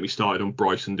mean, don't get me started on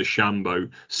Bryson DeChambeau,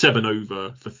 7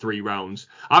 over for 3 rounds.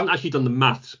 I haven't actually done the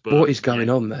maths, but what is going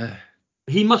on there?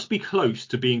 He must be close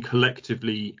to being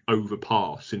collectively over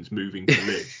par since moving to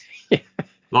LIV.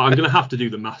 Like, I'm going to have to do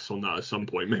the maths on that at some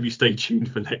point. Maybe stay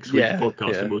tuned for next week's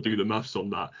podcast and we'll do the maths on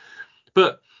that.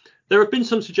 But there have been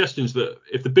some suggestions that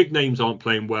if the big names aren't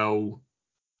playing well,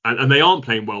 and they aren't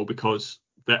playing well because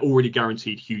they're already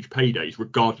guaranteed huge paydays,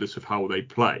 regardless of how they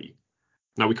play.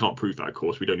 Now, we can't prove that, of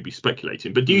course. We'd only be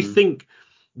speculating. But do you think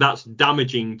that's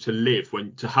damaging to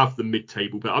LIV to have the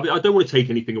mid-table? But I mean, I don't want to take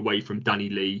anything away from Danny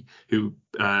Lee, who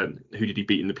did he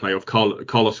beat in the playoff?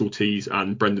 Carlos Ortiz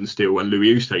and Brendan Steele and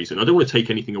Louis Oosthuizen. I don't want to take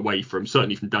anything away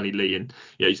certainly from Danny Lee. And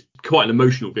it's quite an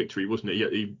emotional victory, wasn't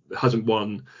it? He hasn't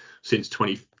won since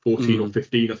 2014 or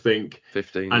 15, I think.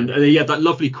 15. And he had that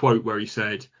lovely quote where he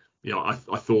said, I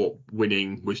thought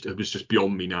winning was just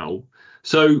beyond me now.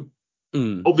 So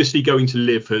obviously going to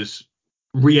LIV has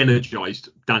re-energized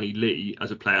Danny Lee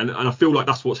as a player, and I feel like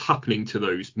that's what's happening to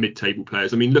those mid-table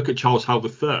players. I mean, look at Charles Howell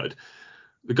III.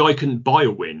 The guy couldn't buy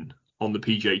a win on the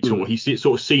PGA Tour. He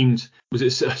sort of seemed,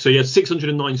 so he had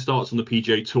 609 starts on the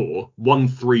PGA Tour, won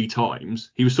 3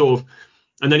 times. He was sort of,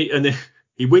 and then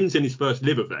he wins in his first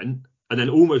LIV event, and then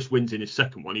almost wins in his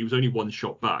second one. He was only 1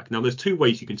 shot back. Now, there's 2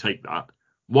 ways you can take that.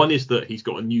 One is that he's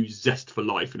got a new zest for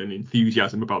life and an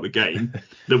enthusiasm about the game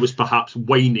that was perhaps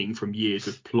waning from years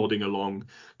of plodding along,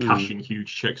 cashing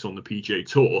huge checks on the PGA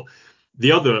Tour.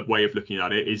 The other way of looking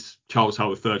at it is Charles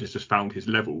Howell III has just found his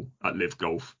level at LIV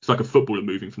Golf. It's like a footballer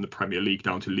moving from the Premier League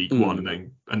down to League One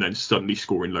and then suddenly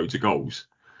scoring loads of goals.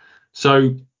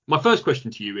 So my first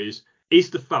question to you is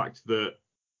the fact that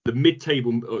the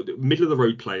mid-table, middle of the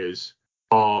road players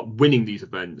are winning these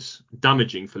events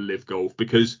damaging for LIV Golf?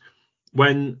 Because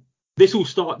when this all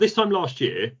started, this time last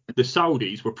year, the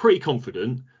Saudis were pretty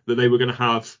confident that they were going to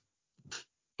have,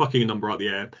 fucking a number out the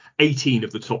air, 18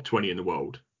 of the top 20 in the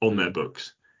world on their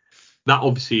books. That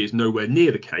obviously is nowhere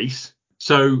near the case.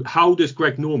 So how does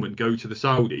Greg Norman go to the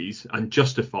Saudis and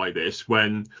justify this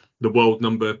when the world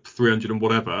number 300 and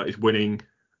whatever is winning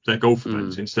their golf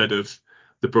events instead of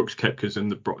the Brooks Koepkas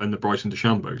and the Bryson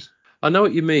DeChambeaus? I know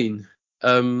what you mean.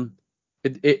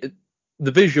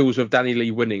 The visuals of Danny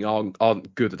Lee winning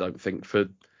aren't good, I don't think, for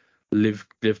LIV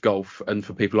Golf and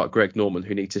for people like Greg Norman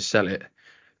who need to sell it.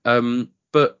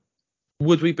 But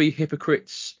would we be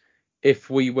hypocrites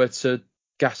if we were to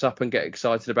gas up and get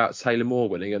excited about Taylor Moore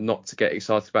winning and not to get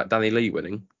excited about Danny Lee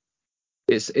winning?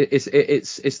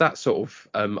 It's that sort of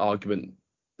argument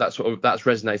that's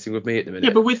resonating with me at the minute.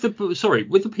 Yeah, but with the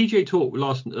PGA Tour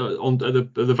last on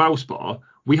the Valspar,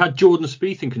 we had Jordan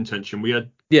Spieth in contention. We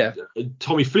had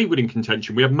Tommy Fleetwood in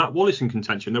contention. We had Matt Wallace in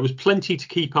contention. There was plenty to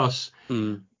keep us,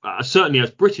 certainly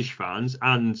as British fans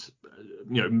and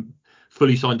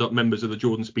fully signed up members of the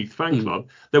Jordan Spieth fan club.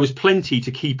 There was plenty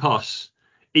to keep us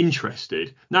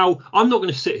interested. Now, I'm not going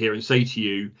to sit here and say to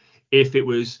you if it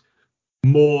was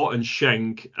Moore and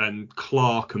Schenk and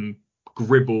Clark and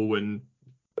Gribble and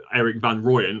Eric Van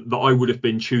Rooyen that I would have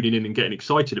been tuning in and getting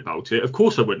excited about it. Of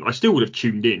course I wouldn't. I still would have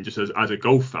tuned in just as a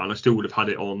golf fan. I still would have had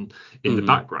it on in the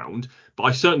background, but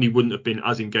I certainly wouldn't have been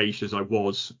as engaged as I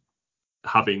was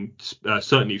having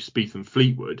certainly Spieth and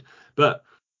Fleetwood. But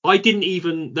I didn't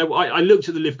even I looked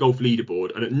at the LIV Golf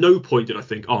leaderboard, and at no point did I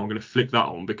think, I'm going to flick that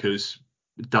on because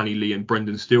Danny Lee and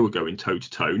Brendan Steele are going toe to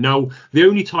toe. Now, the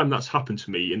only time that's happened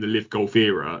to me in the LIV Golf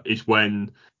era is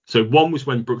one was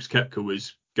when Brooks Koepka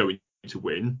was going to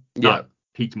win. That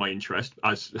piqued my interest,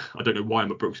 as I don't know why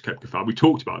I'm a Brooks Koepka fan. We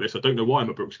talked about this. I don't know why I'm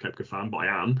a Brooks Koepka fan, but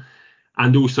I am.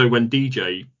 And also when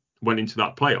DJ went into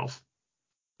that playoff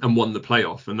and won the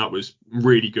playoff, and that was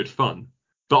really good fun.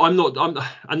 But and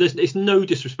it's no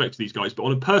disrespect to these guys, but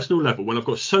on a personal level, when I've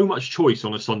got so much choice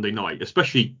on a Sunday night,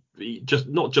 especially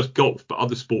not just golf, but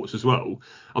other sports as well,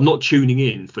 I'm not tuning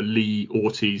in for Lee,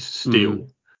 Ortiz, Steele.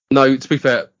 No, to be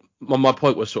fair, my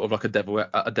point was sort of like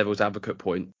a devil's advocate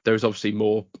point. There is obviously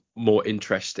more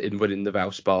interest in winning the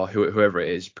Valspar, whoever it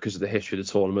is, because of the history of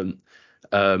the tournament,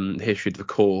 history of the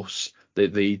course,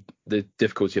 the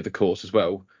difficulty of the course as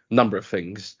well, number of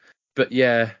things. But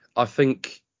yeah, I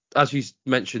think, as you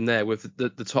mentioned there, with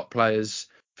the top players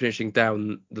finishing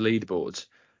down the leaderboard,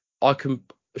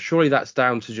 surely that's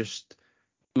down to just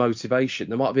motivation.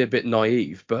 They might be a bit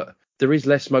naive, but there is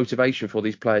less motivation for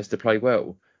these players to play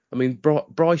well. I mean,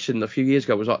 Bryson a few years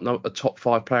ago was like a top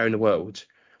 5 player in the world,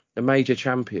 a major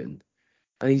champion,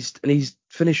 and he's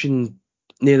finishing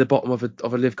near the bottom of a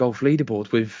LIV Golf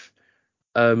leaderboard with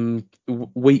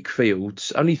weak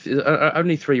fields, only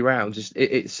 3 rounds.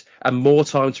 It's and more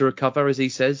time to recover, as he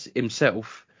says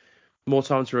himself, more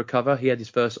time to recover. He had his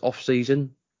first off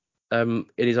season, in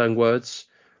his own words,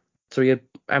 so he had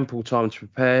ample time to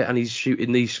prepare, and he's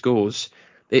shooting these scores.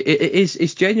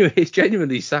 It's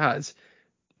genuinely sad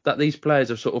that these players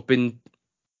have sort of been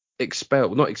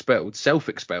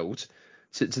self-expelled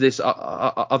to this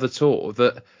other tour.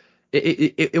 That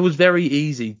it was very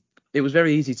easy. It was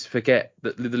very easy to forget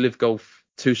that the LIV Golf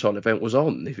Tucson event was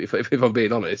on, if I'm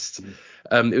being honest.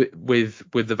 With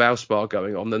the Valspar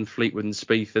going on, and Fleetwood and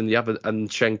Spieth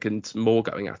and Schenk and Moore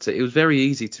going at it, it was very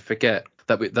easy to forget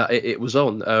that it was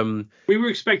on. We were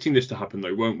expecting this to happen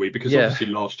though, weren't we? Because obviously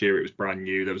last year it was brand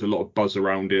new. There was a lot of buzz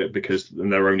around it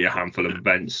and there were only a handful of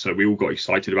events, so we all got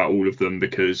excited about all of them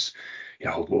because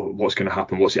what's going to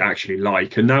happen? What's it actually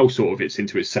like? And now sort of it's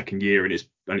into its second year and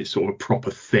it's sort of a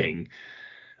proper thing.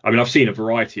 I mean, I've seen a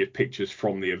variety of pictures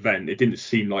from the event. It didn't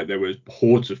seem like there were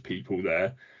hordes of people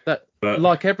there. But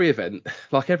like every event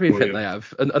they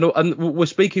have, and we're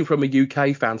speaking from a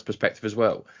UK fan's perspective as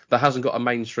well, that hasn't got a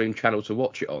mainstream channel to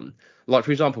watch it on. Like,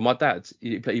 for example, my dad,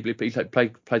 he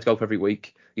plays golf every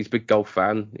week. He's a big golf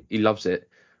fan. He loves it,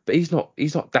 but he's not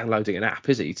downloading an app,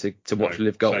 is he, to watch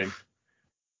LIV Golf?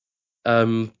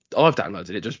 Same. I've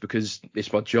downloaded it just because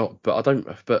it's my job, but I don't.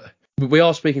 But we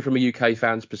are speaking from a UK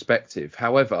fan's perspective.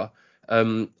 However,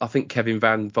 I think Kevin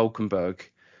Van Valkenburg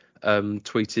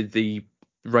tweeted the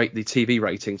TV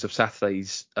ratings of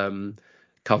Saturday's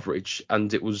coverage,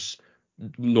 and it was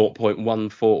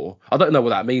 0.14. I don't know what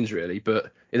that means really,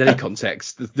 but in any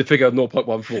context, the figure of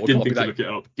 0.14. Didn't think to look it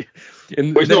up.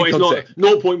 It's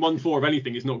not 0.14 of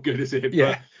anything. It's not good, is it?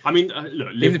 Yeah. But, I mean,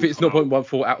 look, even if it's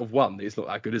 0.14 out of 1, it's not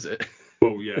that good, is it?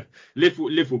 Well, yeah. Liv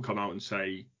will come out and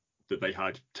say that they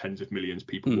had tens of millions of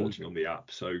people watching on the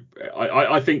app. So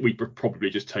I think we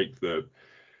probably just take the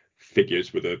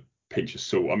figures with a pinch of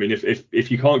salt. I mean,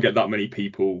 if you can't get that many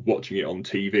people watching it on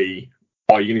TV,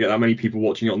 are you going to get that many people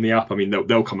watching it on the app? I mean,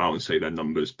 they'll come out and say their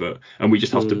numbers, and we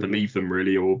just have to believe them,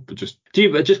 really, or just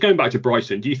going back to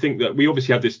Bryson. Do you think that we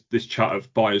obviously had this chat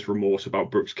of buyer's remorse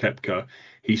about Brooks Koepka?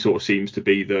 He sort of seems to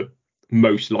be the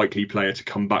most likely player to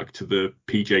come back to the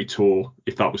PGA Tour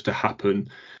if that was to happen.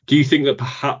 Do you think that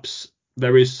perhaps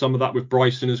there is some of that with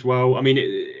Bryson as well? I mean,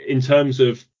 in terms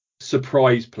of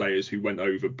surprise players who went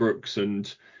over, Brooks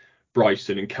and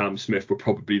Bryson and Cam Smith were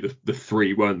probably the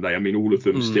 3, weren't they? I mean, all of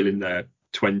them still in their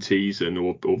 20s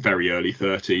or very early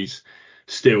 30s,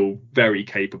 still very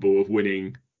capable of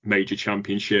winning major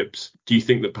championships. Do you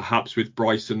think that perhaps with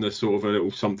Bryson there's sort of a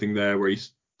little something there where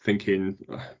he's thinking,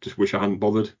 just wish I hadn't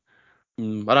bothered?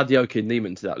 I'd add Yoki and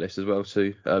Neiman to that list as well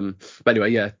too. But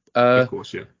anyway, yeah. Of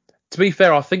course, yeah. To be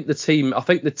fair, I think the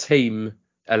team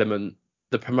element,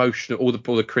 the promotional, all the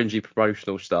cringy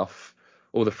promotional stuff,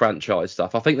 all the franchise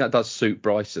stuff, I think that does suit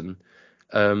Bryson.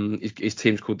 His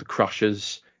team's called the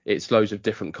Crushers. It's loads of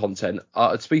different content.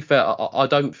 To be fair, I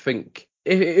don't think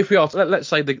if we are, let's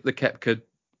say the Koepka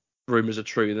rumours are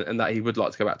true and that he would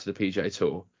like to go back to the PGA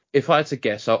Tour. If I had to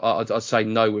guess, I'd say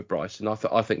no with Bryson.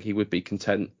 I think he would be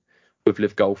content with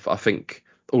LIV Golf. I think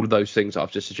all of those things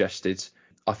I've just suggested,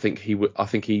 I think he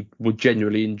would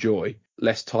genuinely enjoy.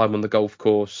 Less time on the golf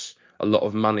course, a lot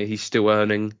of money he's still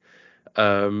earning,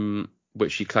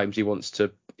 which he claims he wants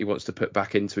to put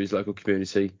back into his local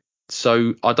community.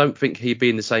 So I don't think he'd be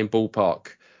in the same ballpark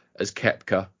as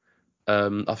Koepka.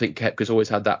 I think Koepka's always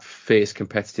had that fierce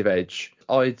competitive edge.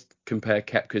 I'd compare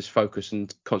Koepka's focus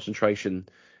and concentration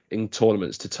in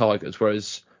tournaments to Tiger's,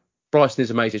 whereas Bryson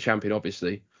is a major champion,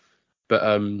 obviously. But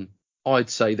I'd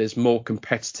say there's more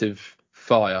competitive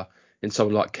fire in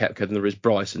someone like Koepka than there is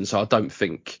Bryson. So I don't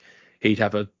think he'd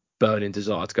have a burning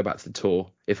desire to go back to the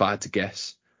tour, if I had to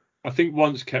guess. I think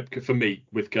once Koepka, for me,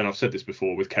 and I've said this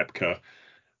before with Koepka,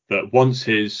 that once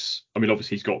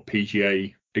obviously he's got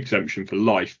PGA exemption for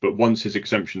life, but once his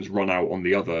exemptions run out on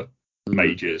the other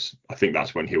majors, I think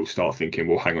that's when he'll start thinking,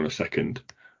 well, hang on a second,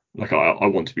 like I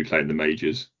want to be playing the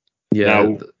majors. Yeah.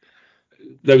 Now,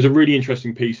 there was a really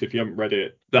interesting piece, if you haven't read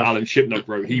it, that Alan Shipnuck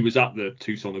wrote. He was at the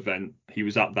Tucson event. He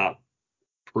was at that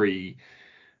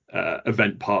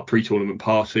pre-tournament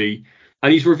party.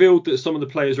 And he's revealed that some of the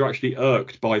players are actually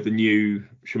irked by the new,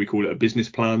 shall we call it, a business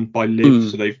plan by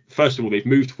LIV. So they've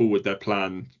moved forward their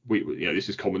plan. This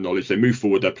is common knowledge. They moved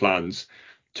forward their plans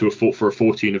for a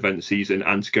 14 event season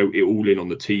and to go all in on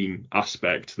the team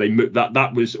aspect.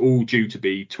 That was all due to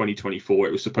be 2024.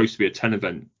 It was supposed to be a 10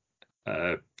 event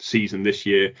season this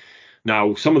year.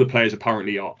 Now, some of the players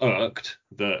apparently are irked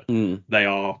that they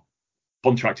are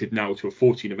contracted now to a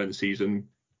 14 event season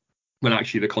when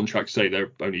actually the contracts say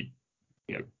they're only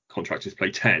contractors play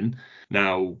 10.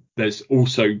 Now, there's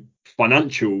also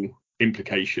financial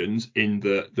implications in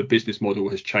the business model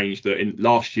has changed. That in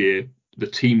last year, the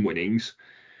team winnings,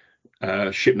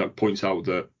 Shipnuck points out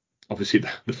that obviously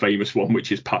the famous one,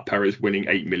 which is Pat Perez winning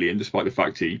 8 million, despite the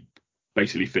fact he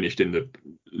basically finished in the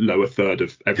lower third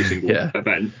of every single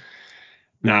event.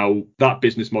 Now, that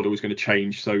business model is going to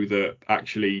change so that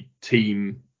actually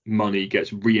team money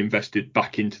gets reinvested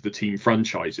back into the team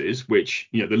franchises, which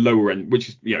the lower end, which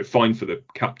is fine for the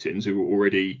captains who are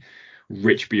already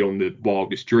rich beyond the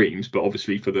wildest dreams, but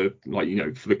obviously for the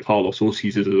for the Carlos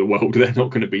Ortizes of the world, they're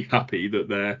not going to be happy that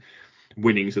their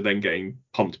winnings are then getting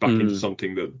pumped back into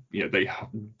something that they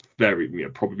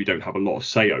probably don't have a lot of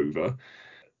say over.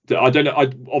 I don't know.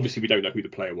 Obviously, we don't know who the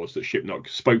player was that Shipnuck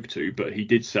spoke to, but he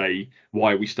did say,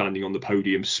 "Why are we standing on the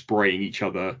podium spraying each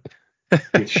other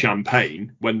with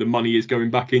champagne when the money is going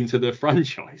back into the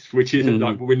franchise?" Which is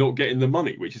like, we're not getting the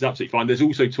money, which is absolutely fine. There's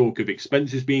also talk of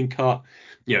expenses being cut.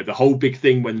 The whole big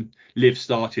thing when LIV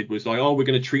started was like, oh, we're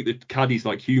going to treat the caddies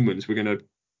like humans. We're going to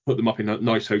put them up in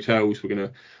nice hotels. We're going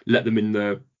to let them in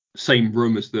the same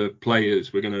room as the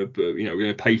players. We're going to, we're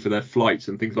going to pay for their flights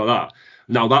and things like that.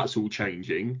 Now that's all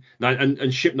changing. Now, and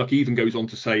Shipnuck even goes on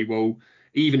to say, well,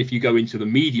 even if you go into the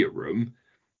media room,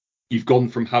 you've gone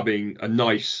from having a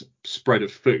nice spread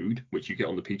of food, which you get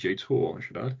on the PGA Tour, I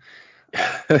should add,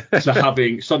 to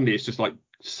having suddenly it's just like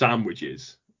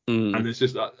sandwiches. And there's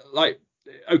just like,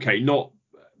 okay, not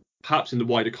perhaps in the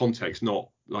wider context, not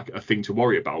like a thing to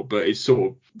worry about, but it's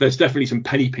sort of, there's definitely some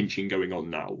penny pinching going on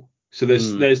now. So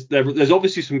there's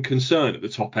obviously some concern at the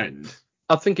top end.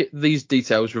 I think these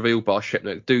details revealed by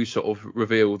Shipnuck do sort of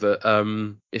reveal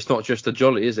that it's not just a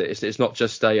jolly, is it? It's not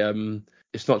just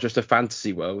a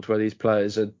fantasy world where these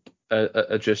players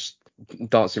are just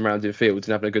dancing around in fields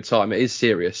and having a good time. It is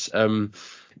serious.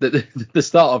 The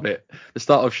start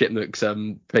of Shipnuck's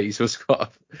piece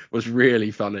was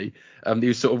really funny.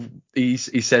 He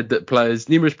said that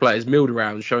numerous players milled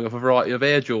around showing off a variety of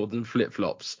Air Jordan flip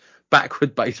flops,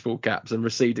 backward baseball caps, and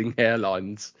receding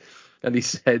hairlines. And he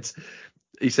said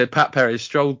Pat Perez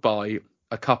strolled by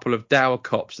a couple of dour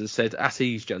cops and said, "At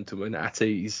ease, gentlemen, at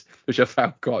ease," which I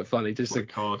found quite funny. Just a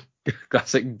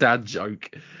classic dad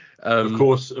joke. Of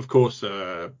course,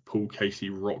 Paul Casey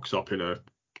rocks up in a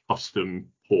custom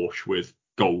Porsche with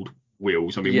gold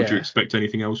wheels. I mean, would you expect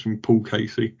anything else from Paul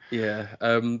Casey? Yeah.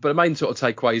 But the main sort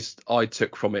of takeaways I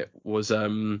took from it was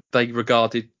they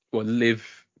regarded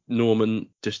LIV Norman,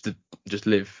 just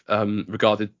LIV,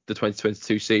 regarded the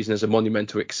 2022 season as a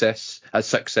monumental success,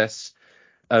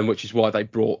 which is why they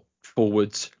brought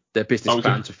forward their business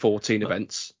plan to 14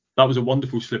 events. That was a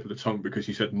wonderful slip of the tongue because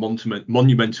you said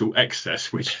monumental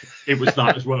excess, which it was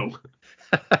that as well.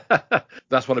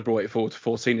 That's why I brought it forward to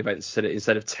 14 events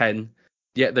instead of 10.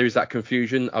 Yet there is that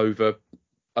confusion over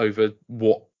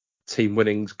what team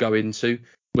winnings go into.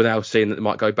 We're now seeing that it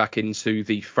might go back into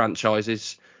the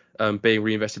franchises, being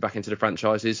reinvested back into the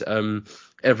franchises.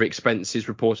 Every expense is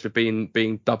reported of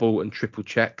being double and triple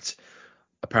checked.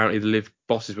 Apparently the LIV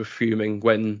bosses were fuming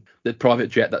when the private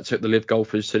jet that took the LIV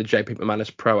golfers to the JP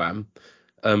McManus Pro-Am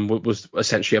was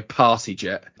essentially a party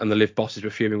jet, and the LIV bosses were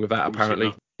fuming with that.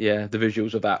 Apparently, yeah, the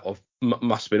visuals of that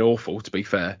must have been awful. To be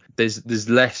fair, there's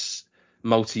less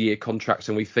multi-year contracts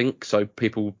than we think. So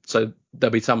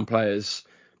there'll be some players,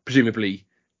 presumably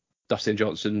Dustin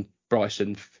Johnson,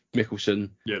 Bryson, Mickelson,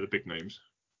 yeah, the big names,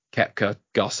 Koepka,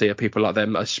 Garcia, people like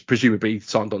them, are presumably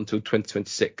signed on until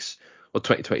 2026 or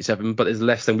 2027, but there's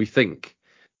less than we think.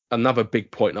 Another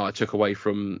big point I took away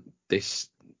from this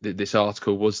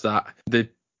article was that the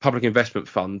Public Investment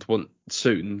Fund in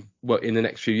the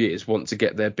next few years, want to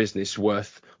get their business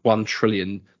worth $1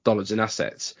 trillion in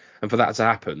assets. And for that to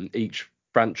happen, each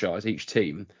franchise, each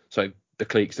team, so the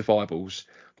cliques, the fireballs,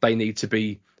 they need to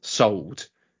be sold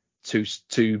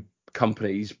to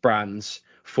companies, brands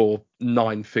for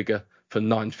nine-figure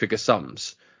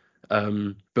sums.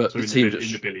 But so the teams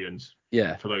in the billions.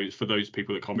 Yeah. For those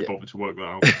people that can't be bothered to work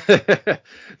that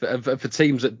out. for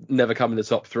teams that never come in the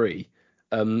top three,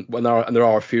 when there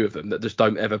are a few of them that just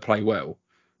don't ever play well,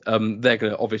 they're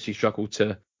going to obviously struggle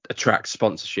to attract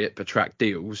sponsorship, attract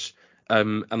deals,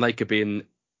 and they could be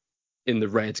in the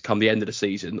red come the end of the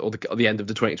season or the end of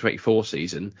the 2024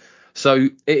 season. So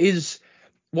it is.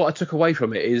 What I took away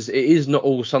from it is not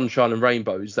all sunshine and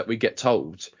rainbows that we get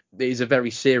told. It is a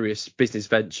very serious business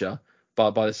venture by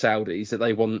the Saudis that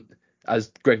they want,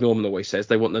 as Greg Norman always says,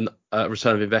 they want a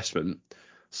return of investment.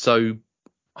 So,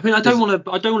 I mean, I don't want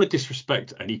to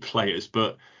disrespect any players,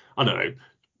 but I don't know.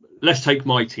 Let's take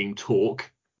my team,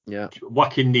 Torque. Yeah.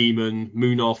 Joaquin Neiman,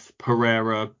 Munoz,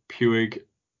 Pereira, Puig.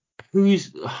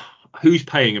 Who's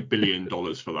paying $1 billion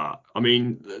for that? I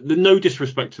mean, no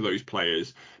disrespect to those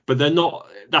players, but they're not.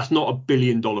 That's not $1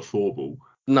 billion four-ball.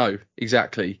 No,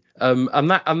 exactly. And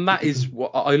that is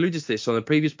what I alluded to this on the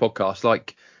previous podcast.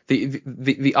 Like the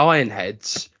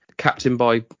Ironheads, captained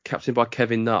by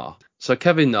Kevin Na. So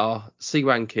Kevin Na,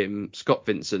 Siwon Kim, Scott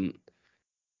Vincent,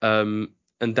 and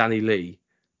Danny Lee.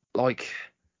 Like,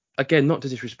 again, not to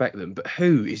disrespect them, but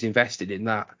who is invested in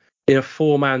that? In a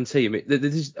four-man team,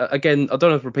 this is, again, I don't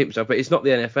know if I repeat myself, but it's not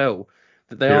the NFL.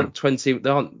 They aren't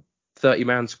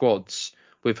 30-man squads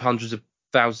with hundreds of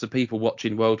thousands of people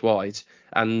watching worldwide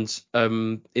and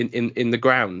in the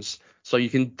grounds. So you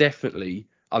can definitely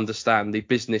understand the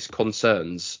business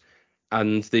concerns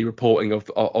and the reporting of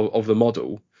the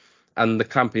model and the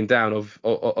clamping down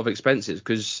of expenses,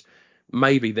 because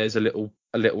maybe there's a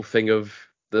little thing of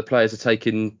the players are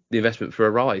taking the investment for a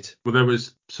ride. Well, there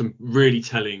was some really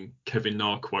telling Kevin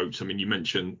Na quotes. I mean, you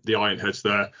mentioned the Ironheads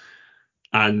there.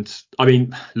 And I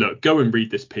mean, look, go and read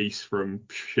this piece from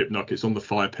Shipnuck. It's on the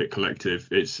Fire Pit Collective.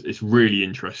 It's really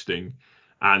interesting.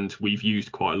 And we've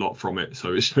used quite a lot from it.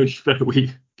 So it's only fair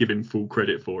we give him full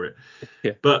credit for it.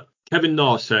 Yeah. But Kevin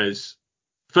Na says,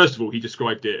 first of all, he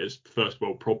described it as first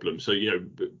world problem. So,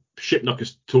 Shipnuck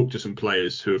has talked to some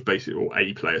players who have basically, or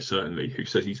a player certainly, who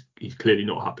says he's clearly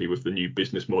not happy with the new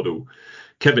business model.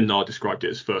 Kevin Na described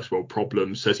it as first world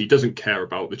problem, says he doesn't care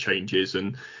about the changes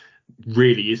and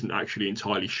really isn't actually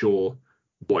entirely sure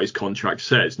what his contract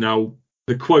says. Now,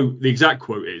 the exact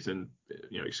quote is, and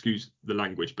excuse the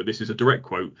language, but this is a direct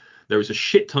quote: "There is a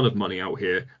shit ton of money out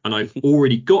here, and I've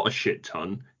already got a shit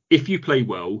ton. If you play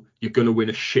well, you're going to win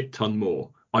a shit ton more.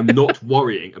 I'm not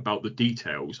worrying about the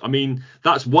details." I mean,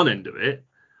 that's one end of it.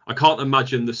 I can't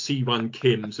imagine the Siwon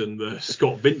Kims and the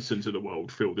Scott Vincents of the world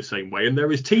feel the same way, and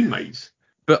they're his teammates.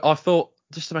 But I thought,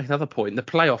 just to make another point, the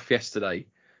playoff yesterday,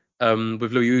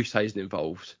 with Louis Oosthuizen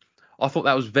involved, I thought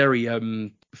that was very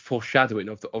foreshadowing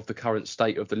of the current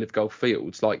state of the LIV Golf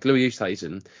fields. Like Louis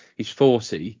Oosthuizen, he's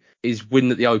 40. His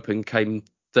win at the Open came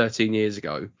 13 years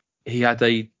ago. He had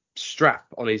a strap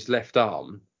on his left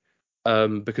arm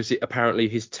because apparently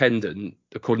his tendon,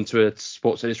 according to a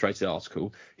Sports Illustrated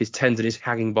article, his tendon is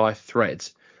hanging by a thread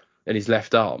in his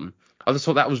left arm. I just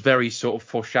thought that was very sort of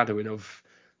foreshadowing of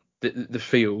the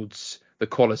fields, the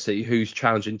quality, who's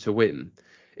challenging to win.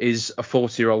 Is a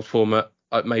 40-year-old former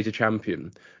major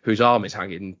champion whose arm is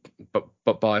hanging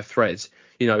but by a thread.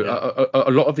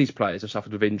 A lot of these players have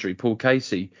suffered with injury. Paul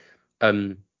Casey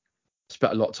spent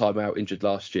a lot of time out injured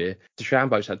last year.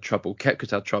 DeChambeau's had trouble.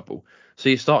 Koepka's had trouble. So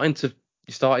you're starting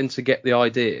to get the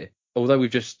idea. Although we've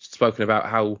just spoken about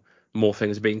how more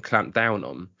things are being clamped down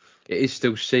on, it is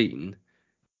still seen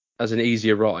as an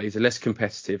easier ride, less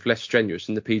competitive, less strenuous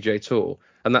than the PGA Tour,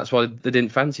 and that's why they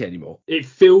didn't fancy it anymore. It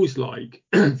feels like,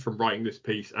 from writing this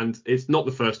piece, and it's not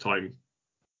the first time.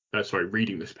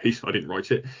 Reading this piece, I didn't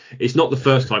write it. It's not the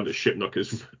first time that Shipnuck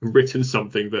has written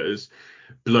something that has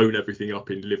blown everything up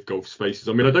in LIV Golf's faces.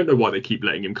 I mean, I don't know why they keep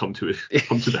letting him come to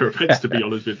their events, to be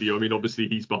honest with you. I mean, obviously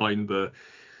he's behind the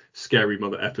scary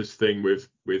mother effers thing with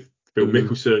Phil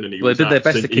Mickelson, and he was at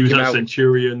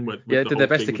Centurion. Did their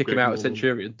best to kick him out at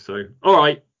Centurion. So, all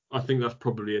right. I think that's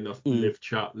probably enough LIV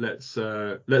chat. Let's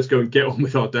go and get on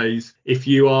with our days. If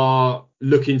you are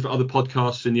looking for other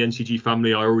podcasts in the NCG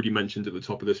family, I already mentioned at the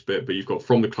top of this bit, but you've got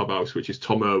From the Clubhouse, which is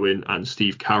Tom Irwin and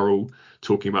Steve Carroll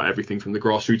talking about everything from the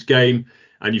grassroots game.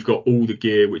 And you've got All the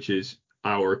Gear, which is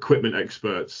our equipment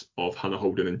experts of Hannah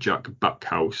Holden and Jack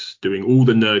Backhouse doing all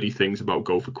the nerdy things about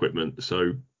golf equipment.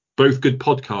 So both good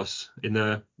podcasts in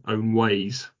their own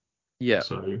ways. Yeah.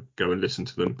 So go and listen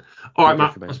to them. All right,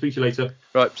 Matt, I'll speak to you later.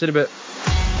 Right, see you in a bit.